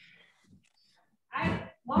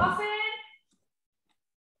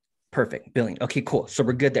 Perfect. Billing. Okay, cool. So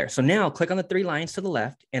we're good there. So now click on the 3 lines to the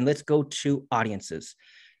left and let's go to audiences.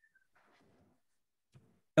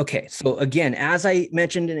 Okay. So again, as I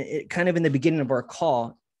mentioned kind of in the beginning of our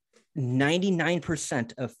call,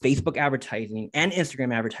 99% of Facebook advertising and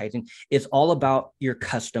Instagram advertising is all about your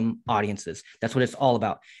custom audiences. That's what it's all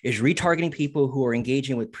about, is retargeting people who are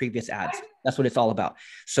engaging with previous ads. That's what it's all about.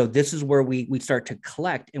 So this is where we start to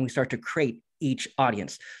collect and we start to create each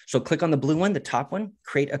audience. So click on the blue one, the top one,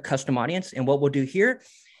 create a custom audience. And what we'll do here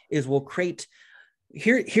is we'll create,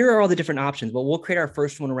 here are all the different options, but we'll create our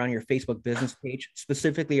first one around your Facebook business page,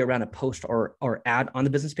 specifically around a post or ad on the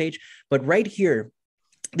business page. But right here,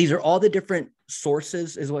 these are all the different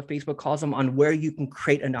sources, is what Facebook calls them, on where you can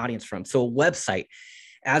create an audience from. So a website,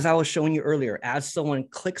 as I was showing you earlier, as someone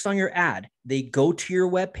clicks on your ad, they go to your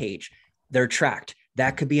web page, they're tracked.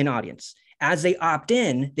 That could be an audience. As they opt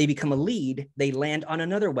in, they become a lead, they land on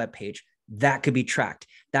another web page. That could be tracked.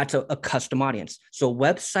 That's a custom audience. So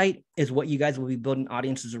website is what you guys will be building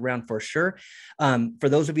audiences around for sure. For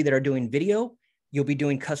those of you that are doing video, you'll be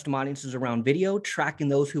doing custom audiences around video, tracking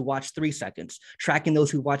those who watch 3 seconds, tracking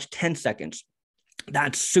those who watch 10 seconds.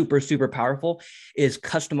 That's super, super powerful, is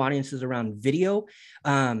custom audiences around video.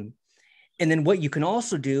 And then what you can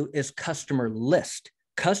also do is customer list.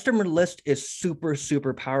 Customer list is super,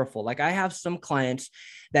 super powerful. Like I have some clients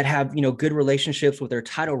that have, good relationships with their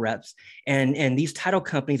title reps, and these title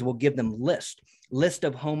companies will give them list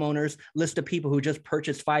of homeowners, list of people who just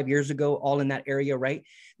purchased 5 years ago, all in that area, right?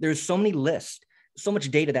 There's so many lists, so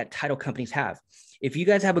much data that title companies have. If you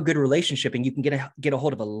guys have a good relationship and you can get a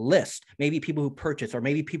hold of a list, maybe people who purchased or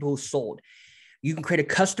maybe people who sold, you can create a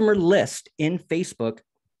customer list in Facebook.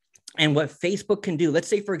 And what Facebook can do, let's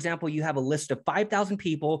say, for example, you have a list of 5,000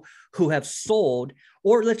 people who have sold,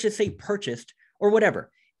 or let's just say purchased or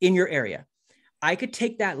whatever in your area. I could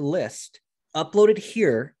take that list, upload it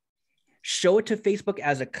here, show it to Facebook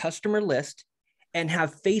as a customer list, and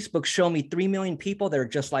have Facebook show me 3 million people that are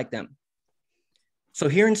just like them. So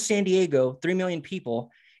here in San Diego, 3 million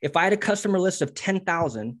people, if I had a customer list of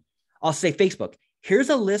 10,000, I'll say, Facebook, here's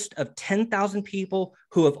a list of 10,000 people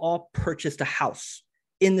who have all purchased a house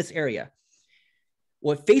in this area.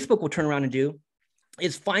 What Facebook will turn around and do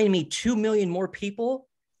is find me 2 million more people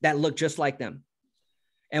that look just like them.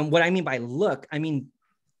 And what I mean by look, I mean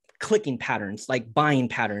clicking patterns, like buying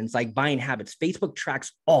patterns, like buying habits. Facebook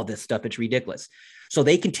tracks all this stuff. It's ridiculous. So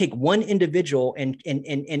they can take one individual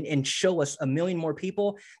and show us 1 million more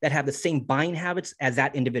people that have the same buying habits as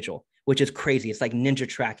that individual, which is crazy. It's like ninja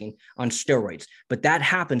tracking on steroids, but that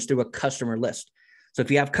happens through a customer list. So if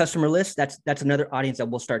you have customer lists, that's another audience that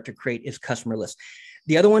we'll start to create, is customer lists.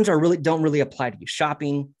 The other ones don't really apply to you.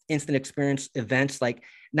 Shopping, instant experience, events, like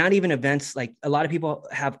not even events. Like a lot of people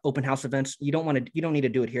have open house events. You don't need to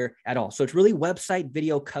do it here at all. So it's really website,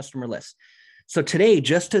 video, customer lists. So today,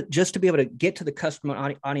 just to be able to get to the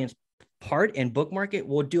customer audience part and bookmark it,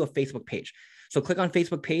 we'll do a Facebook page. So click on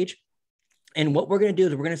Facebook page. And what we're going to do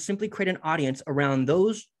is we're going to simply create an audience around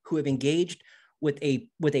those who have engaged with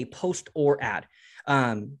a post or ad.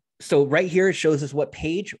 So right here, it shows us what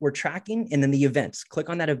page we're tracking, and then the events. Click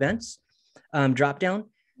on that events drop down.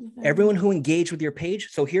 Mm-hmm. Everyone who engaged with your page.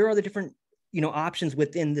 So here are the different options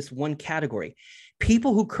within this one category.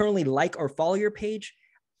 People who currently like or follow your page,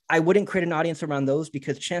 I wouldn't create an audience around those,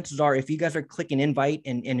 because chances are, if you guys are clicking invite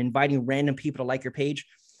and inviting random people to like your page,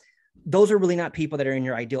 those are really not people that are in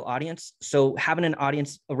your ideal audience. So having an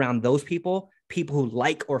audience around those people who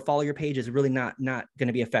like or follow your page, is really not going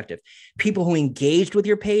to be effective. People who engaged with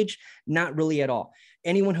your page, not really at all.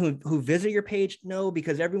 Anyone who visited your page, no,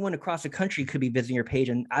 because everyone across the country could be visiting your page,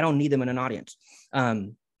 and I don't need them in an audience.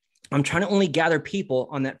 I'm trying to only gather people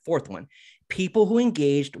on that fourth one. People who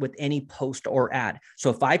engaged with any post or ad. So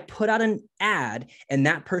if I put out an ad and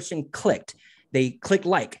that person they clicked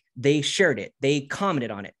like, they shared it, they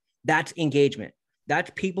commented on it, that's engagement. That's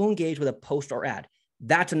people who engage with a post or ad.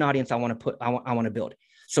 That's an audience I want to build.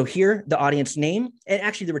 So here, the audience name and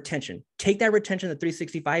actually the retention, take that retention to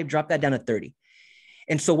 365, drop that down to 30.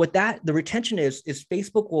 And so what the retention is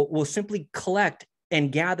Facebook will simply collect and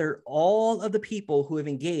gather all of the people who have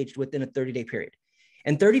engaged within a 30-day period.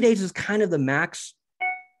 And 30 days is kind of the max,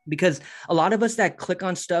 because a lot of us that click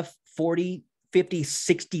on stuff 40, 50,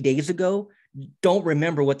 60 days ago don't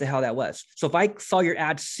remember what the hell that was. So if I saw your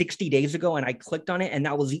ad 60 days ago and I clicked on it and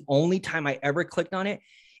that was the only time I ever clicked on it,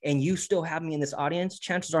 and you still have me in this audience,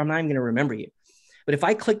 chances are I'm not even going to remember you. But if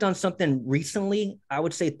I clicked on something recently, I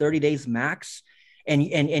would say 30 days max,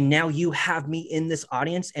 and now you have me in this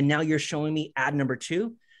audience, and now you're showing me ad number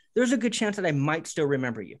 2, there's a good chance that I might still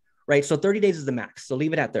remember you, right? So 30 days is the max. So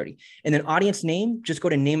leave it at 30. And then audience name, just go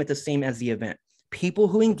to name it the same as the event. People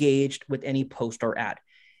who engaged with any post or ad.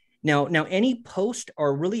 Now any post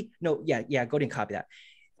or really, go ahead and copy that.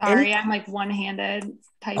 Sorry, I'm like one-handed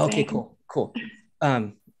typing. Okay, cool.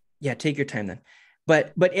 Yeah, take your time then.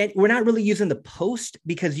 But we're not really using the post,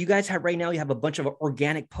 because you guys have right now, you have a bunch of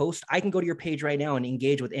organic posts. I can go to your page right now and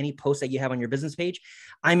engage with any post that you have on your business page.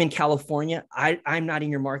 I'm in California. I'm not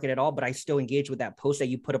in your market at all, but I still engage with that post that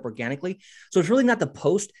you put up organically. So it's really not the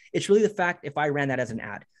post. It's really the fact if I ran that as an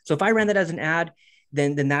ad. So if I ran that as an ad,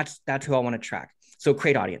 then that's who I want to track. So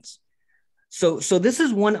create audience. So this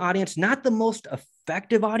is one audience, not the most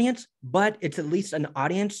effective audience, but it's at least an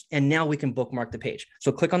audience. And now we can bookmark the page.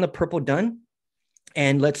 So click on the purple done.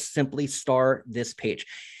 And let's simply star this page.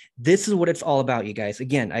 This is what it's all about, you guys.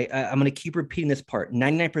 Again, I'm going to keep repeating this part.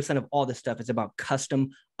 99% of all this stuff is about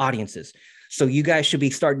custom audiences. So you guys should be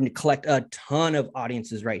starting to collect a ton of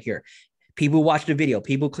audiences right here. People who watched a video,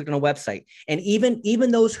 people who clicked on a website, and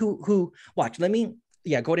even those who watch. Go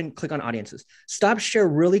ahead and click on audiences. Stop share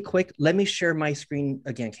really quick. Let me share my screen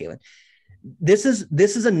again, Caitlin. This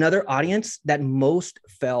is another audience that most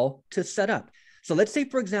fail to set up. So let's say,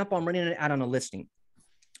 for example, I'm running an ad on a listing.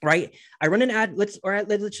 Right? I run an ad. Let's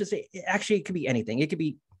just say, actually, it could be anything. It could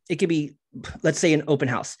be, let's say, an open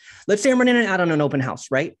house. Let's say I'm running an ad on an open house,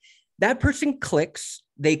 right? That person clicks,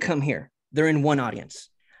 they come here. They're in one audience.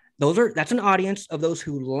 That's an audience of those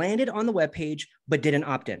who landed on the webpage, but didn't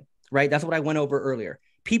opt in, right? That's what I went over earlier.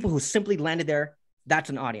 People who simply landed there, that's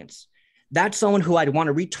an audience. That's someone who I'd want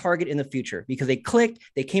to retarget in the future, because they clicked,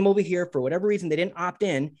 they came over here for whatever reason, they didn't opt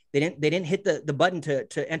in. They didn't hit the button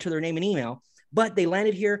to enter their name and email, but they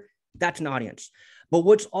landed here. That's an audience. But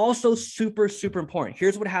what's also super, super important,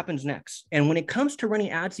 here's what happens next. And when it comes to running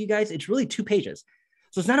ads, you guys, it's really 2 pages.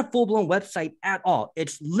 So it's not a full-blown website at all.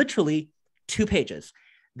 It's literally 2 pages.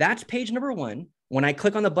 That's page number 1. When I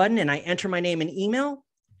click on the button and I enter my name and email,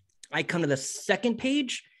 I come to the second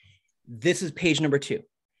page. This is page number 2.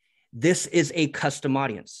 This is a custom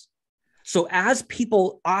audience. So as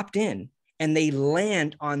people opt in and they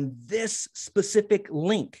land on this specific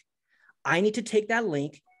link, I need to take that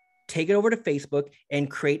link, take it over to Facebook, and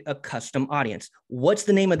create a custom audience. What's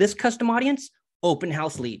the name of this custom audience? Open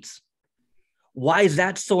house leads. Why is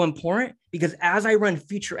that so important? Because as I run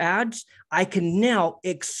future ads, I can now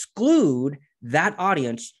exclude that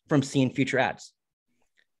audience from seeing future ads.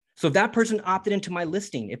 So if that person opted into my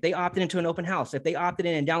listing, if they opted into an open house, if they opted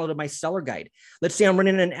in and downloaded my seller guide, let's say I'm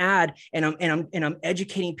running an ad and I'm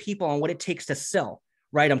educating people on what it takes to sell.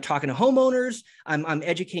 Right? I'm talking to homeowners. I'm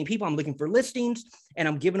educating people. I'm looking for listings, and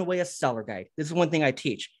I'm giving away a seller guide. This is one thing I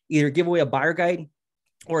teach: either give away a buyer guide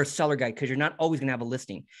or a seller guide, because you're not always going to have a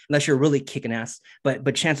listing unless you're really kicking ass.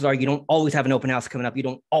 But chances are you don't always have an open house coming up. You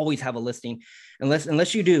don't always have a listing,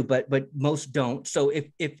 unless you do. But most don't. So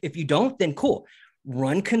if you don't, then cool.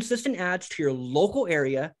 Run consistent ads to your local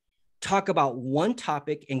area. Talk about one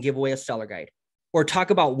topic and give away a seller guide, or talk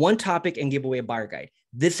about one topic and give away a buyer guide.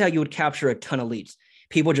 This is how you would capture a ton of leads.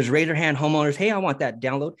 People just raise their hand, homeowners, hey, I want that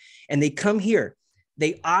download. And they come here,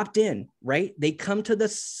 they opt in, right? They come to the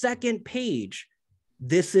second page.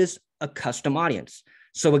 This is a custom audience.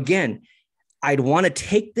 So again, I'd want to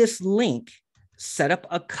take this link, set up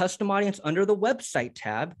a custom audience under the website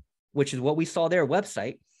tab, which is what we saw there,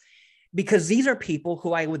 website, because these are people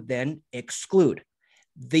who I would then exclude.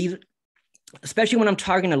 These, especially when I'm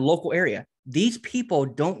targeting a local area, these people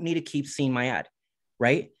don't need to keep seeing my ad,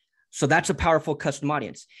 right? So that's a powerful custom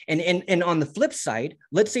audience. And on the flip side,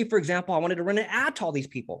 let's say, for example, I wanted to run an ad to all these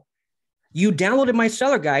people. You downloaded my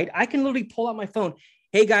seller guide. I can literally pull out my phone.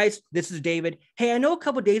 Hey guys, this is David. Hey, I know a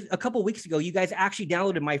couple weeks ago, you guys actually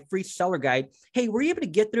downloaded my free seller guide. Hey, were you able to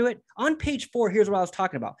get through it? On page 4, here's what I was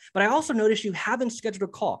talking about. But I also noticed you haven't scheduled a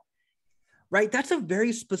call, right? That's a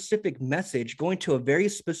very specific message going to a very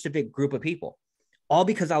specific group of people, all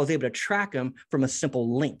because I was able to track them from a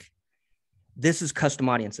simple link. This is custom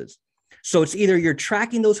audiences. So it's either you're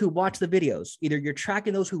tracking those who watch the videos, either you're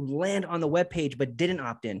tracking those who land on the web page but didn't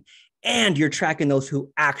opt in, and you're tracking those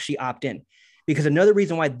who actually opt in. Because another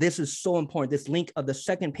reason why this is so important, this link of the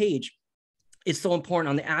second page is so important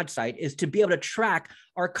on the ad side, is to be able to track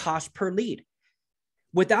our cost per lead.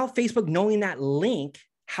 Without Facebook knowing that link,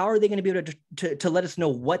 how are they going to be able to let us know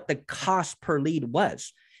what the cost per lead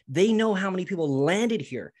was? They know how many people landed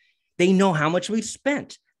here. They know how much we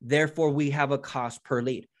spent. Therefore, we have a cost per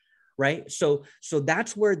lead, right? So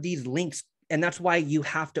that's where these links, and that's why you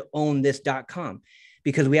have to own this .com,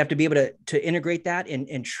 because we have to be able to integrate that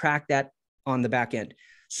and track that on the back end.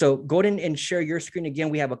 So go ahead and share your screen again.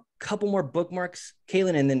 We have a couple more bookmarks,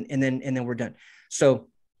 Kaylin, and then we're done. So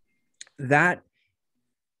that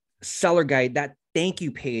seller guide, that thank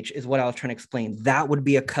you page is what I was trying to explain. That would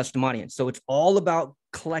be a custom audience. So it's all about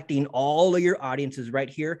collecting all of your audiences right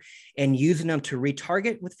here and using them to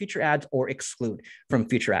retarget with future ads or exclude from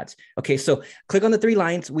future ads. Okay, so click on the 3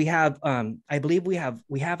 lines. We have, I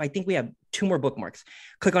think we have 2 more bookmarks.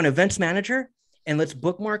 Click on Events Manager and let's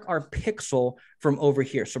bookmark our pixel from over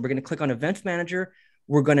here. So we're going to click on Events Manager.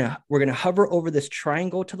 We're going to hover over this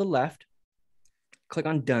triangle to the left. Click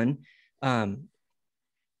on Done.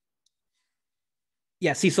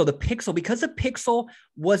 Yeah, see, so the pixel, because the pixel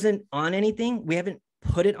wasn't on anything, we haven't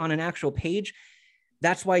put it on an actual page.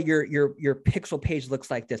 That's why your pixel page looks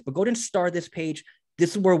like this. But go ahead and star this page.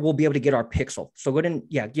 This is where we'll be able to get our pixel. So go ahead and,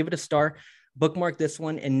 yeah, give it a star, bookmark this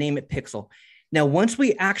one and name it pixel. Now, once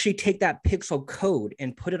we actually take that pixel code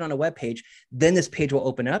and put it on a web page, then this page will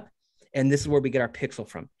open up and this is where we get our pixel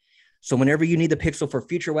from. So whenever you need the pixel for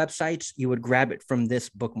future websites, you would grab it from this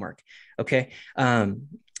bookmark, okay?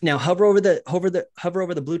 Now hover over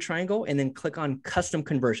the blue triangle and then click on Custom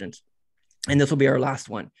Conversions. And this will be our last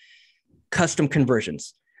one, Custom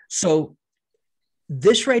Conversions. So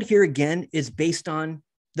this right here again is based on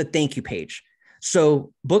the thank you page.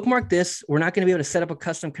 So bookmark this. We're not going to be able to set up a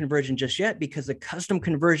custom conversion just yet because the custom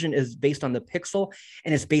conversion is based on the pixel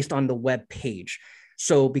and it's based on the web page.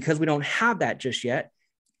 So because we don't have that just yet,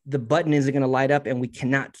 the button isn't going to light up and we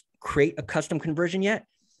cannot create a custom conversion yet,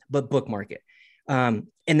 but bookmark it. And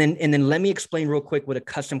then let me explain real quick what a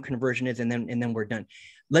custom conversion is, and then we're done.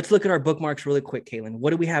 Let's look at our bookmarks really quick, Kaylin. What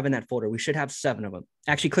do we have in that folder? We should have 7 of them.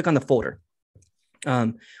 Actually, click on the folder.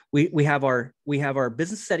 We have our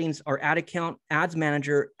business settings, our ad account, ads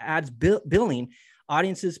manager, ads billing,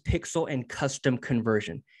 audiences, pixel, and custom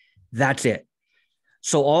conversion. That's it.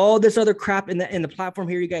 So all this other crap in the platform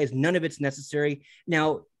here, you guys, none of it's necessary.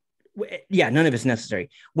 Now, yeah, none of it's necessary.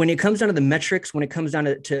 When it comes down to the metrics, when it comes down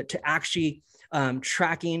to actually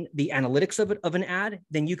tracking the analytics of an ad,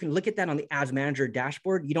 then you can look at that on the ads manager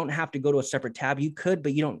dashboard. You don't have to go to a separate tab. You could,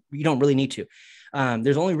 but you don't really need to.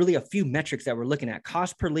 There's only really a few metrics that we're looking at: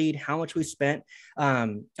 cost per lead, how much we spent,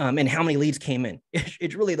 and how many leads came in.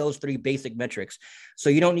 It's really those 3 basic metrics. So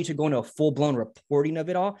you don't need to go into a full-blown reporting of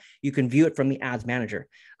it all. You can view it from the ads manager.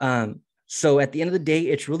 So at the end of the day,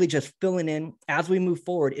 it's really just filling in. As we move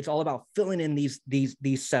forward, it's all about filling in these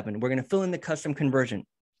 7. We're going to fill in the custom conversion.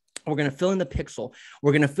 We're going to fill in the pixel.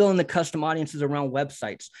 We're going to fill in the custom audiences around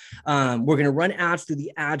websites. We're going to run ads through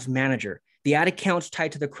the ads manager. The ad account's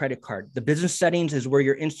tied to the credit card. The business settings is where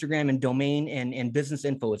your Instagram and domain and business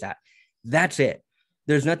info is at. That's it.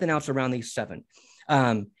 There's nothing else around these 7.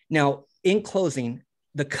 Now, in closing,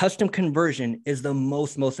 the custom conversion is the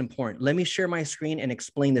most important. Let me share my screen and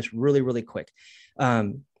explain this really, really quick.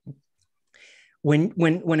 When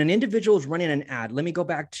an individual is running an ad, let me go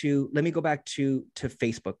back to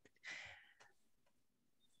Facebook.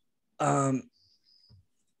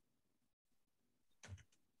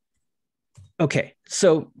 Okay,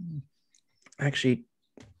 so actually,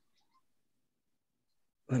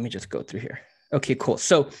 let me just go through here. Okay, cool.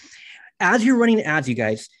 So as you're running ads, you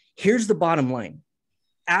guys, here's the bottom line.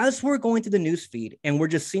 As we're going through the news feed and we're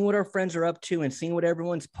just seeing what our friends are up to and seeing what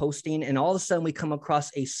everyone's posting, and all of a sudden we come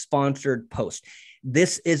across a sponsored post.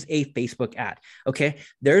 This is a Facebook ad. Okay,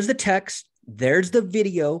 there's the text, there's the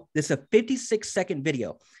video. This is a 56-second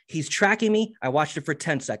video. He's tracking me. I watched it for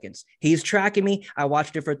 10 seconds. He's tracking me. I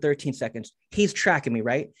watched it for 13 seconds. He's tracking me,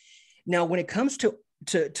 right? Now, when it comes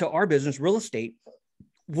to our business, real estate,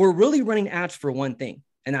 we're really running ads for one thing,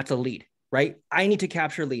 and that's a lead. Right? I need to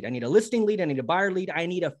capture a lead. I need a listing lead. I need a buyer lead. I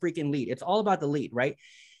need a freaking lead. It's all about the lead, right?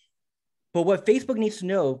 But what Facebook needs to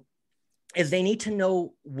know is they need to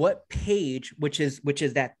know what page, which is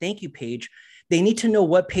that thank you page. They need to know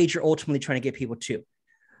what page you're ultimately trying to get people to.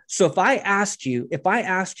 So if I asked you,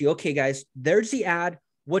 okay, guys, there's the ad.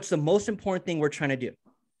 What's the most important thing we're trying to do?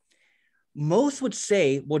 Most would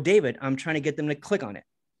say, well, David, I'm trying to get them to click on it.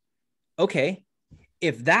 Okay.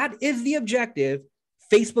 If that is the objective,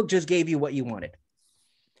 Facebook just gave you what you wanted.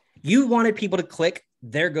 You wanted people to click.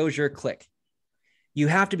 There goes your click. You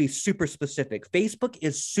have to be super specific. Facebook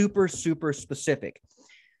is super, super specific.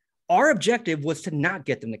 Our objective was to not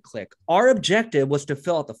get them to click. Our objective was to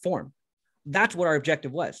fill out the form. That's what our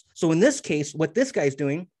objective was. So in this case, what this guy's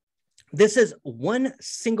doing, this is one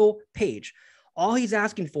single page. All he's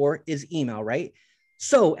asking for is email, right?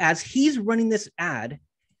 So as he's running this ad,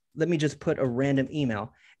 let me just put a random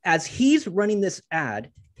email. As he's running this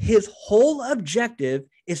ad, his whole objective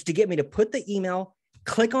is to get me to put the email,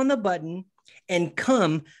 click on the button, and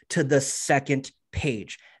come to the second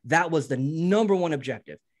page. That was the number one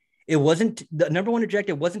objective. It wasn't the number one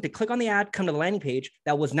objective wasn't to click on the ad, come to the landing page.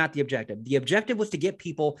 That was not the objective. The objective was to get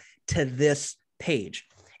people to this page.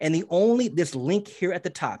 And this link here at the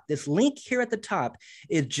top is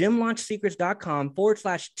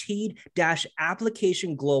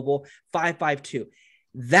gymlaunchsecrets.com/TEED-application global 552.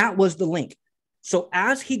 That was the link. So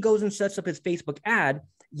as he goes and sets up his Facebook ad,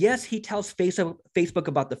 yes, he tells Facebook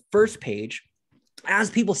about the first page. As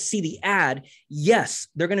people see the ad, yes,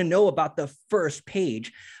 they're going to know about the first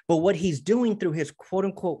page. But what he's doing through his quote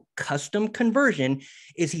unquote custom conversion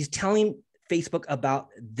is he's telling Facebook about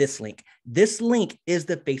this link. This link is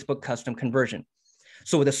the Facebook custom conversion.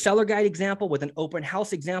 So with a seller guide example, with an open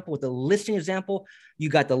house example, with a listing example, you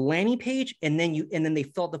got the landing page, and then they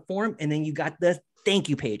fill out the form, and then you got the thank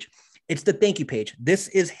you page. It's the thank you page. This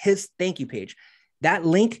is his thank you page. That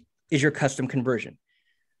link is your custom conversion.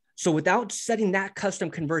 So without setting that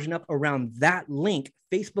custom conversion up around that link,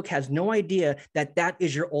 Facebook has no idea that that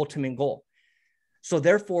is your ultimate goal. So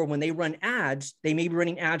therefore, when they run ads, they may be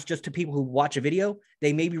running ads just to people who watch a video.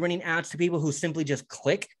 They may be running ads to people who simply just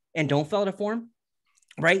click and don't fill out a form,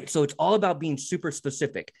 right? So it's all about being super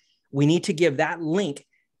specific. We need to give that link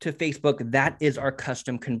to Facebook. That is our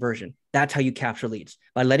custom conversion. That's how you capture leads,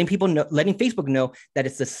 by letting Facebook know that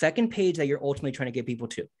it's the second page that you're ultimately trying to get people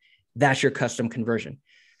to. That's your custom conversion.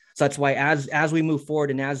 So that's why as we move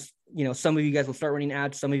forward, and as you know, some of you guys will start running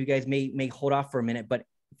ads, some of you guys may hold off for a minute, but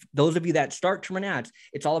those of you that start to run ads,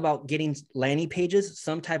 it's all about getting landing pages,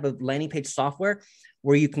 some type of landing page software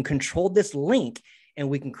where you can control this link and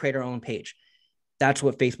we can create our own page. That's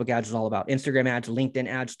what Facebook ads is all about. Instagram ads, LinkedIn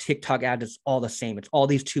ads, TikTok ads, it's all the same. It's all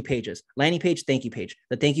these two pages: landing page, thank you page.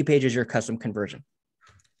 The thank you page is your custom conversion.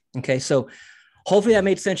 Okay, so hopefully that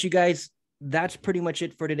made sense, you guys. That's pretty much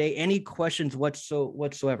it for today. Any questions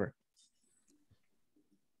whatsoever?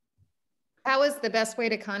 How is the best way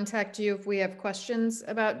to contact you if we have questions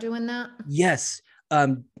about doing that? Yes.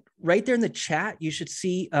 Right there in the chat, you should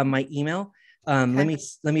see my email. Okay.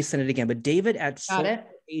 Let me send it again, but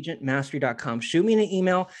david@agentmastery.com. Shoot me an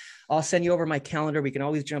email. I'll send you over my calendar. We can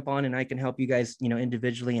always jump on and I can help you guys,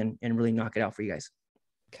 individually and really knock it out for you guys.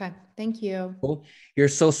 Okay. Thank you. Cool. You're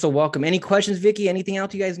so welcome. Any questions, Vicky? Anything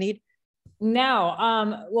else you guys need? No.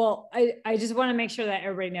 Well, I just want to make sure that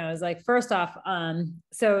everybody knows, like, first off,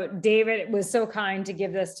 so David was so kind to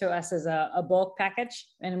give this to us as a bulk package,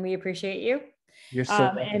 and we appreciate you. You're so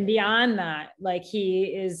and beyond that, like,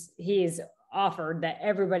 he's offered that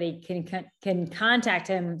everybody can contact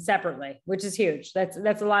him separately, which is huge.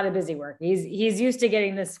 That's a lot of busy work. He's used to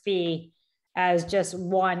getting this fee as just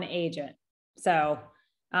one agent. So,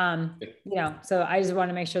 so I just want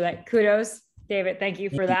to make sure that kudos, David, thank you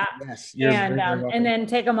for that. Yes, and then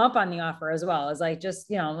take them up on the offer as well. It's like, just,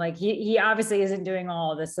 like he obviously isn't doing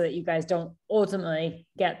all of this so that you guys don't ultimately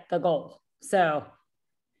get the goal. So,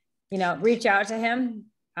 reach out to him.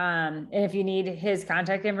 And if you need his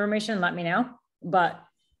contact information, let me know, but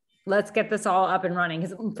let's get this all up and running.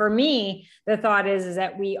 Because for me, the thought is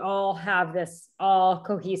that we all have this all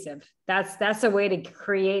cohesive. That's a way to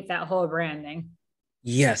create that whole branding.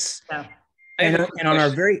 Yes. So. And on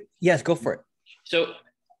our yes, go for it. So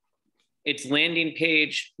it's landing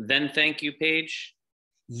page, then thank you page.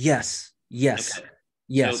 Yes. Okay.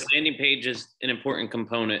 Yes. So landing page is an important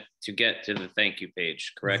component to get to the thank you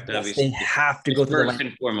page, correct? Yes, obviously, they have to go through first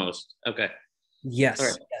and foremost. Okay. Yes.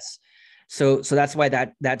 Right. Yes. So that's why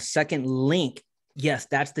that second link, yes,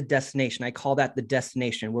 that's the destination. I call that the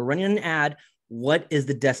destination. We're running an ad. What is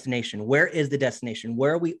the destination? Where is the destination?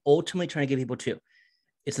 Where are we ultimately trying to get people to?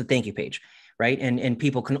 It's the thank you page, right? And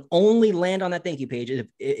people can only land on that thank you page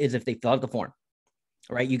if they fill out the form,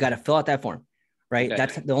 right? You got to fill out that form, right? Okay.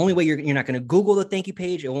 That's the only way. You're not going to Google the thank you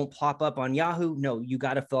page. It won't pop up on Yahoo. No, you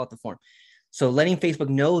got to fill out the form. So letting Facebook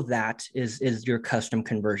know that is your custom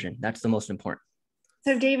conversion. That's the most important.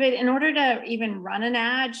 So David, in order to even run an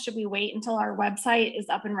ad, should we wait until our website is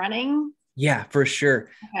up and running? Yeah, for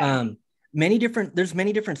sure. Okay. There's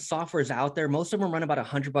many different softwares out there. Most of them run about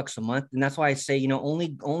 $100 a month. And that's why I say,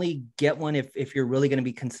 only get one if you're really going to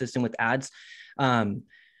be consistent with ads.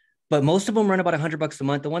 But most of them run about $100 a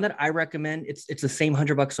month. The one that I recommend, it's the same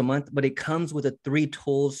 $100 a month, but it comes with the 3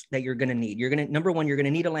 tools that you're going to need. Number one, you're going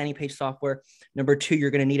to need a landing page software. Number 2,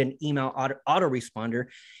 you're going to need an email autoresponder.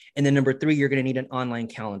 And then number 3, you're going to need an online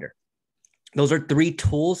calendar. Those are 3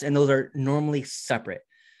 tools, and those are normally separate.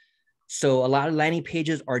 So a lot of landing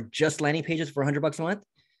pages are just landing pages for $100 a month.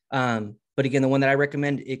 But again, the one that I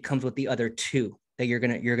recommend, it comes with the other 2 that you're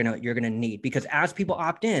gonna need, because as people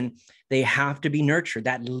opt in, they have to be nurtured.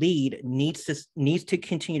 That lead needs to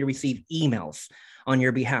continue to receive emails on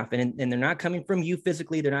your behalf, and they're not coming from you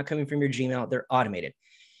physically. They're not coming from your Gmail. They're automated.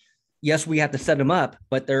 Yes, we have to set them up,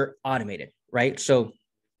 but they're automated, right? So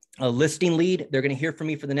a listing lead, they're going to hear from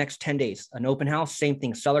me for the next 10 days. An open house, same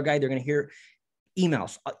thing. Seller guide, they're going to hear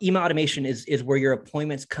emails. Email automation is where your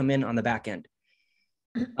appointments come in on the back end.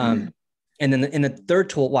 And then in the third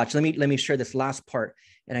tool, watch, let me share this last part.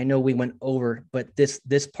 And I know we went over, but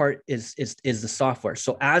this part is the software.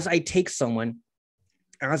 So as I take someone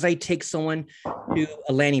to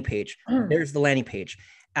a landing page, there's the landing page.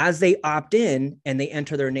 As they opt in and they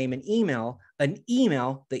enter their name and email, the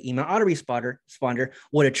email autoresponder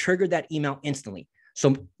would have triggered that email instantly.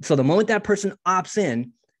 So the moment that person opts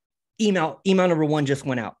in, email number 1 just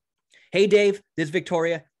went out. Hey, Dave, this is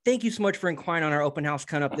Victoria. Thank you so much for inquiring on our open house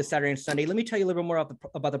coming up this Saturday and Sunday. Let me tell you a little bit more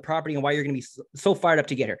about the property and why you're going to be so fired up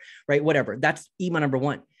to get here, right? Whatever. That's email number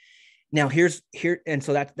 1. Now and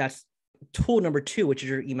so that's tool number 2, which is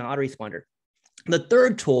your email autoresponder. The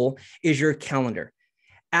third tool is your calendar.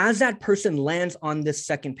 As that person lands on this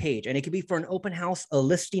second page, and it could be for an open house, a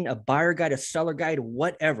listing, a buyer guide, a seller guide,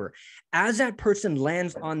 whatever. As that person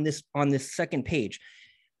lands on this second page,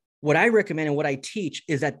 what I recommend and what I teach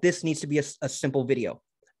is that this needs to be a simple video.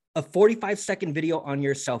 A 45-second video on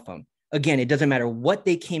your cell phone. Again, it doesn't matter what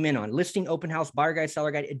they came in on. Listing, open house, buyer guide,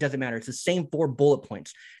 seller guide, it doesn't matter. It's the same 4 bullet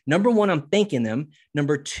points. Number 1, I'm thanking them.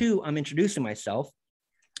 Number 2, I'm introducing myself.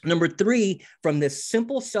 Number 3, from this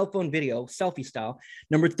simple cell phone video, selfie style.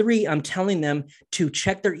 Number 3, I'm telling them to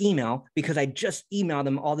check their email because I just emailed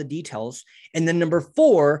them all the details. And then number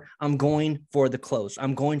 4, I'm going for the close.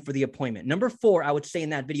 I'm going for the appointment. Number 4, I would say in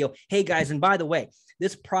that video, hey guys, and by the way,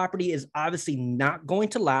 this property is obviously not going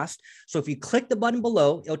to last. So if you click the button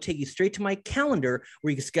below, it'll take you straight to my calendar where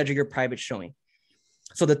you can schedule your private showing.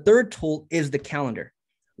 So the third tool is the calendar.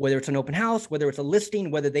 Whether it's an open house, whether it's a listing,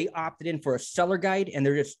 whether they opted in for a seller guide and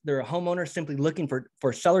they're a homeowner simply looking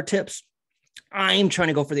for seller tips, I'm trying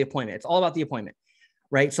to go for the appointment. It's all about the appointment,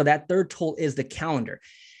 right? So that third tool is the calendar.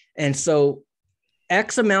 And so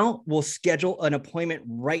X amount will schedule an appointment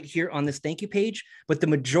right here on this thank you page, but the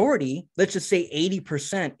majority, let's just say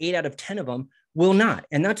 80%, 8 out of 10 of them will not.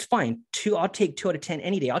 And that's fine. I'll take 2 out of 10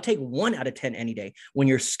 any day. I'll take 1 out of 10 any day. When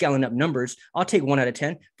you're scaling up numbers, I'll take 1 out of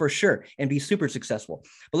 10 for sure and be super successful.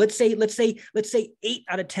 But let's say 8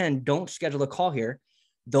 out of 10 don't schedule a call here.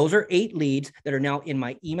 Those are 8 leads that are now in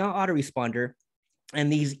my email autoresponder. And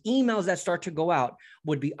these emails that start to go out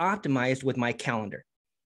would be optimized with my calendar.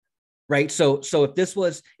 Right. So if this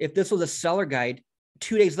was a seller guide,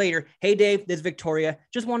 2 days later, hey Dave, this is Victoria.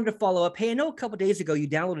 Just wanted to follow up. Hey, I know a couple of days ago you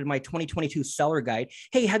downloaded my 2022 seller guide.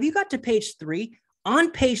 Hey, have you got to page 3?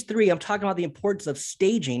 On page 3, I'm talking about the importance of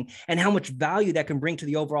staging and how much value that can bring to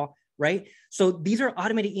the overall, right? So these are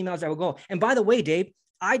automated emails that will go. And by the way, Dave,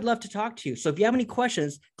 I'd love to talk to you. So if you have any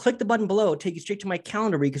questions, click the button below. It'll take you straight to my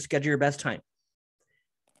calendar where you can schedule your best time.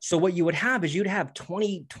 So what you would have is you'd have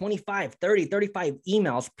 20, 25, 30, 35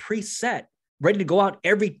 emails preset, ready to go out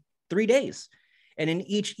every 3 days. And in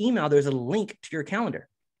each email, there's a link to your calendar.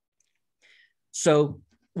 So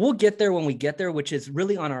we'll get there when we get there, which is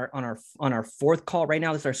really on our fourth call. Right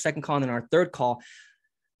now, this is our second call, and then our third call.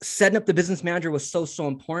 Setting up the business manager was so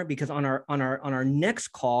important because on our next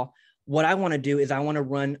call, what I want to do is I want to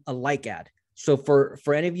run a like ad. So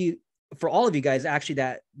for any of you, for all of you guys actually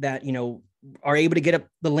that you know are able to get up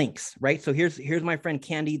the links, right? So here's my friend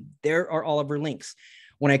Candy. There are all of her links.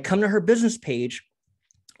 When I come to her business page,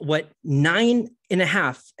 what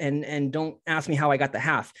 9.5, and don't ask me how I got the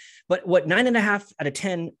half, but what 9.5 out of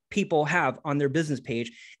 10 people have on their business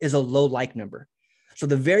page is a low like number. So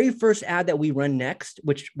the very first ad that we run next,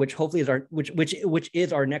 which hopefully is which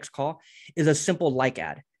is our next call, is a simple like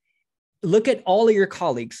ad. Look at all of your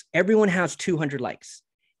colleagues. Everyone has 200 likes.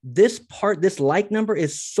 This like number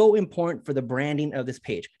is so important for the branding of this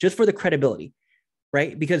page, just for the credibility,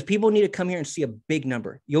 right? Because people need to come here and see a big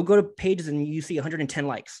number. You'll go to pages and you see 110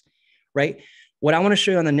 likes, right? What I want to show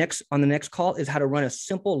you on the next call is how to run a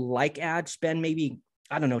simple like ad, spend maybe,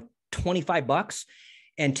 I don't know, $25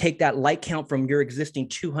 and take that like count from your existing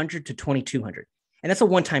 200 to 2,200. And that's a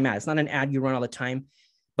one-time ad. It's not an ad you run all the time.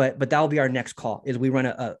 but that will be our next call, is we run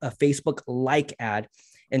a Facebook like ad.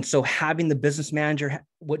 And so having the business manager,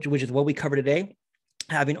 which is what we cover today,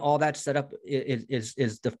 having all that set up is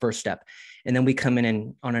the first step. And then we come in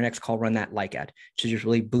and on our next call, run that like ad to just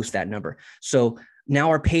really boost that number. So now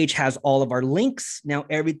our page has all of our links. Now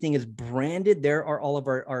everything is branded. There are all of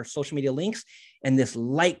our social media links, and this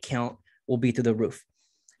like count will be through the roof.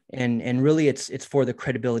 And really it's for the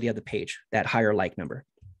credibility of the page, that higher like number.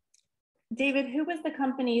 David, who was the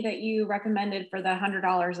company that you recommended for the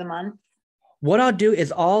 $100 a month? What I'll do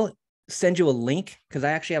is I'll send you a link, because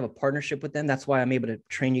I actually have a partnership with them. That's why I'm able to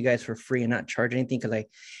train you guys for free and not charge anything, because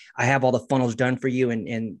I have all the funnels done for you.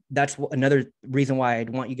 And that's another reason why I'd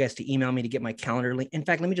want you guys to email me to get my calendar link. In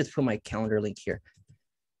fact, let me just put my calendar link here.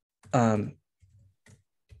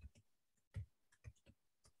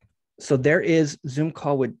 So there is Zoom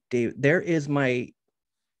call with Dave. There is my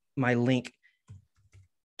link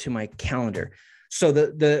to my calendar. So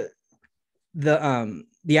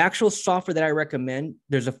the actual software that I recommend,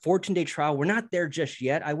 there's a 14-day trial. We're not there just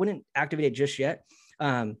yet. I wouldn't activate it just yet.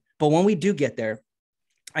 But when we do get there,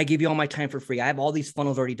 I give you all my time for free. I have all these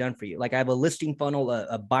funnels already done for you. Like I have a listing funnel,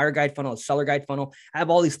 a buyer guide funnel, a seller guide funnel. I have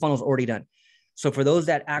all these funnels already done. So for those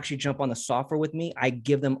that actually jump on the software with me, I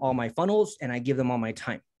give them all my funnels and I give them all my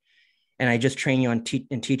time. And I just train you on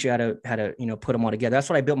and teach you how to put them all together. That's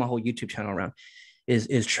what I built my whole YouTube channel around,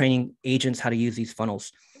 is training agents how to use these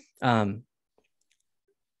funnels.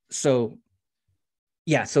 So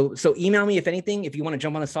email me if anything. If you want to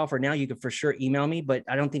jump on the software now, you can for sure email me, but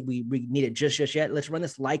I don't think we need it just yet. Let's run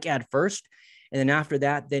this like ad first. And then after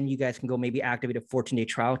that, then you guys can go maybe activate a 14-day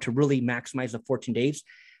trial to really maximize the 14 days.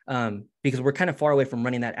 Because we're kind of far away from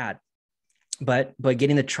running that ad, but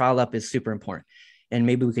getting the trial up is super important. And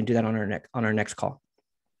maybe we can do that on our next call.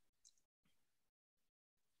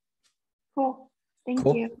 Cool. Thank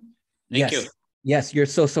you. Thank you. Yes, you're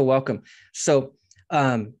so welcome. So,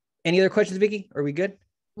 any other questions, Vicky? Are we good?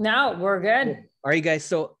 No, we're good. Cool. All right, guys.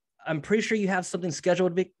 So I'm pretty sure you have something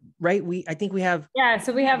scheduled, Vic, right? I think we have. Yeah.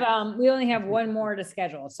 So we have, we only have one more to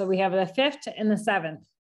schedule. So we have the 5th and the 7th.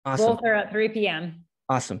 Awesome. Both are at 3 p.m.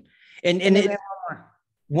 Awesome. And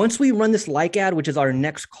once we run this like ad, which is our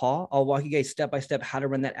next call, I'll walk you guys step by step how to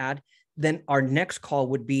run that ad. Then our next call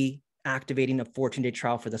would be activating a 14-day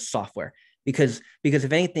trial for the software. Because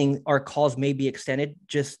if anything, our calls may be extended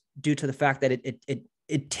just due to the fact that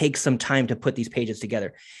it takes some time to put these pages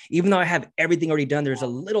together. Even though I have everything already done, there's a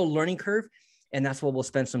little learning curve. And that's what we'll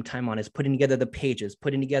spend some time on, is putting together the pages,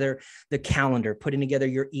 putting together the calendar, putting together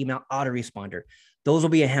your email autoresponder. Those will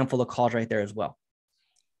be a handful of calls right there as well.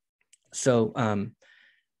 So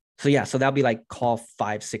that'll be like call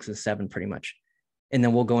 5, 6, and 7 pretty much. And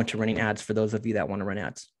then we'll go into running ads for those of you that want to run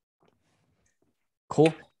ads.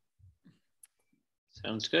 Cool.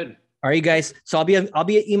 Sounds good. All right, you guys. So I'll be an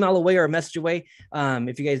email away or a message away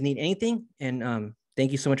if you guys need anything. And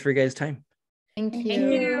thank you so much for your guys' time. Thank you.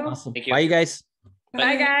 Thank you. Awesome. Thank you. Bye, you guys.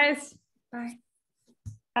 Bye, guys. Bye.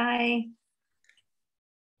 Bye.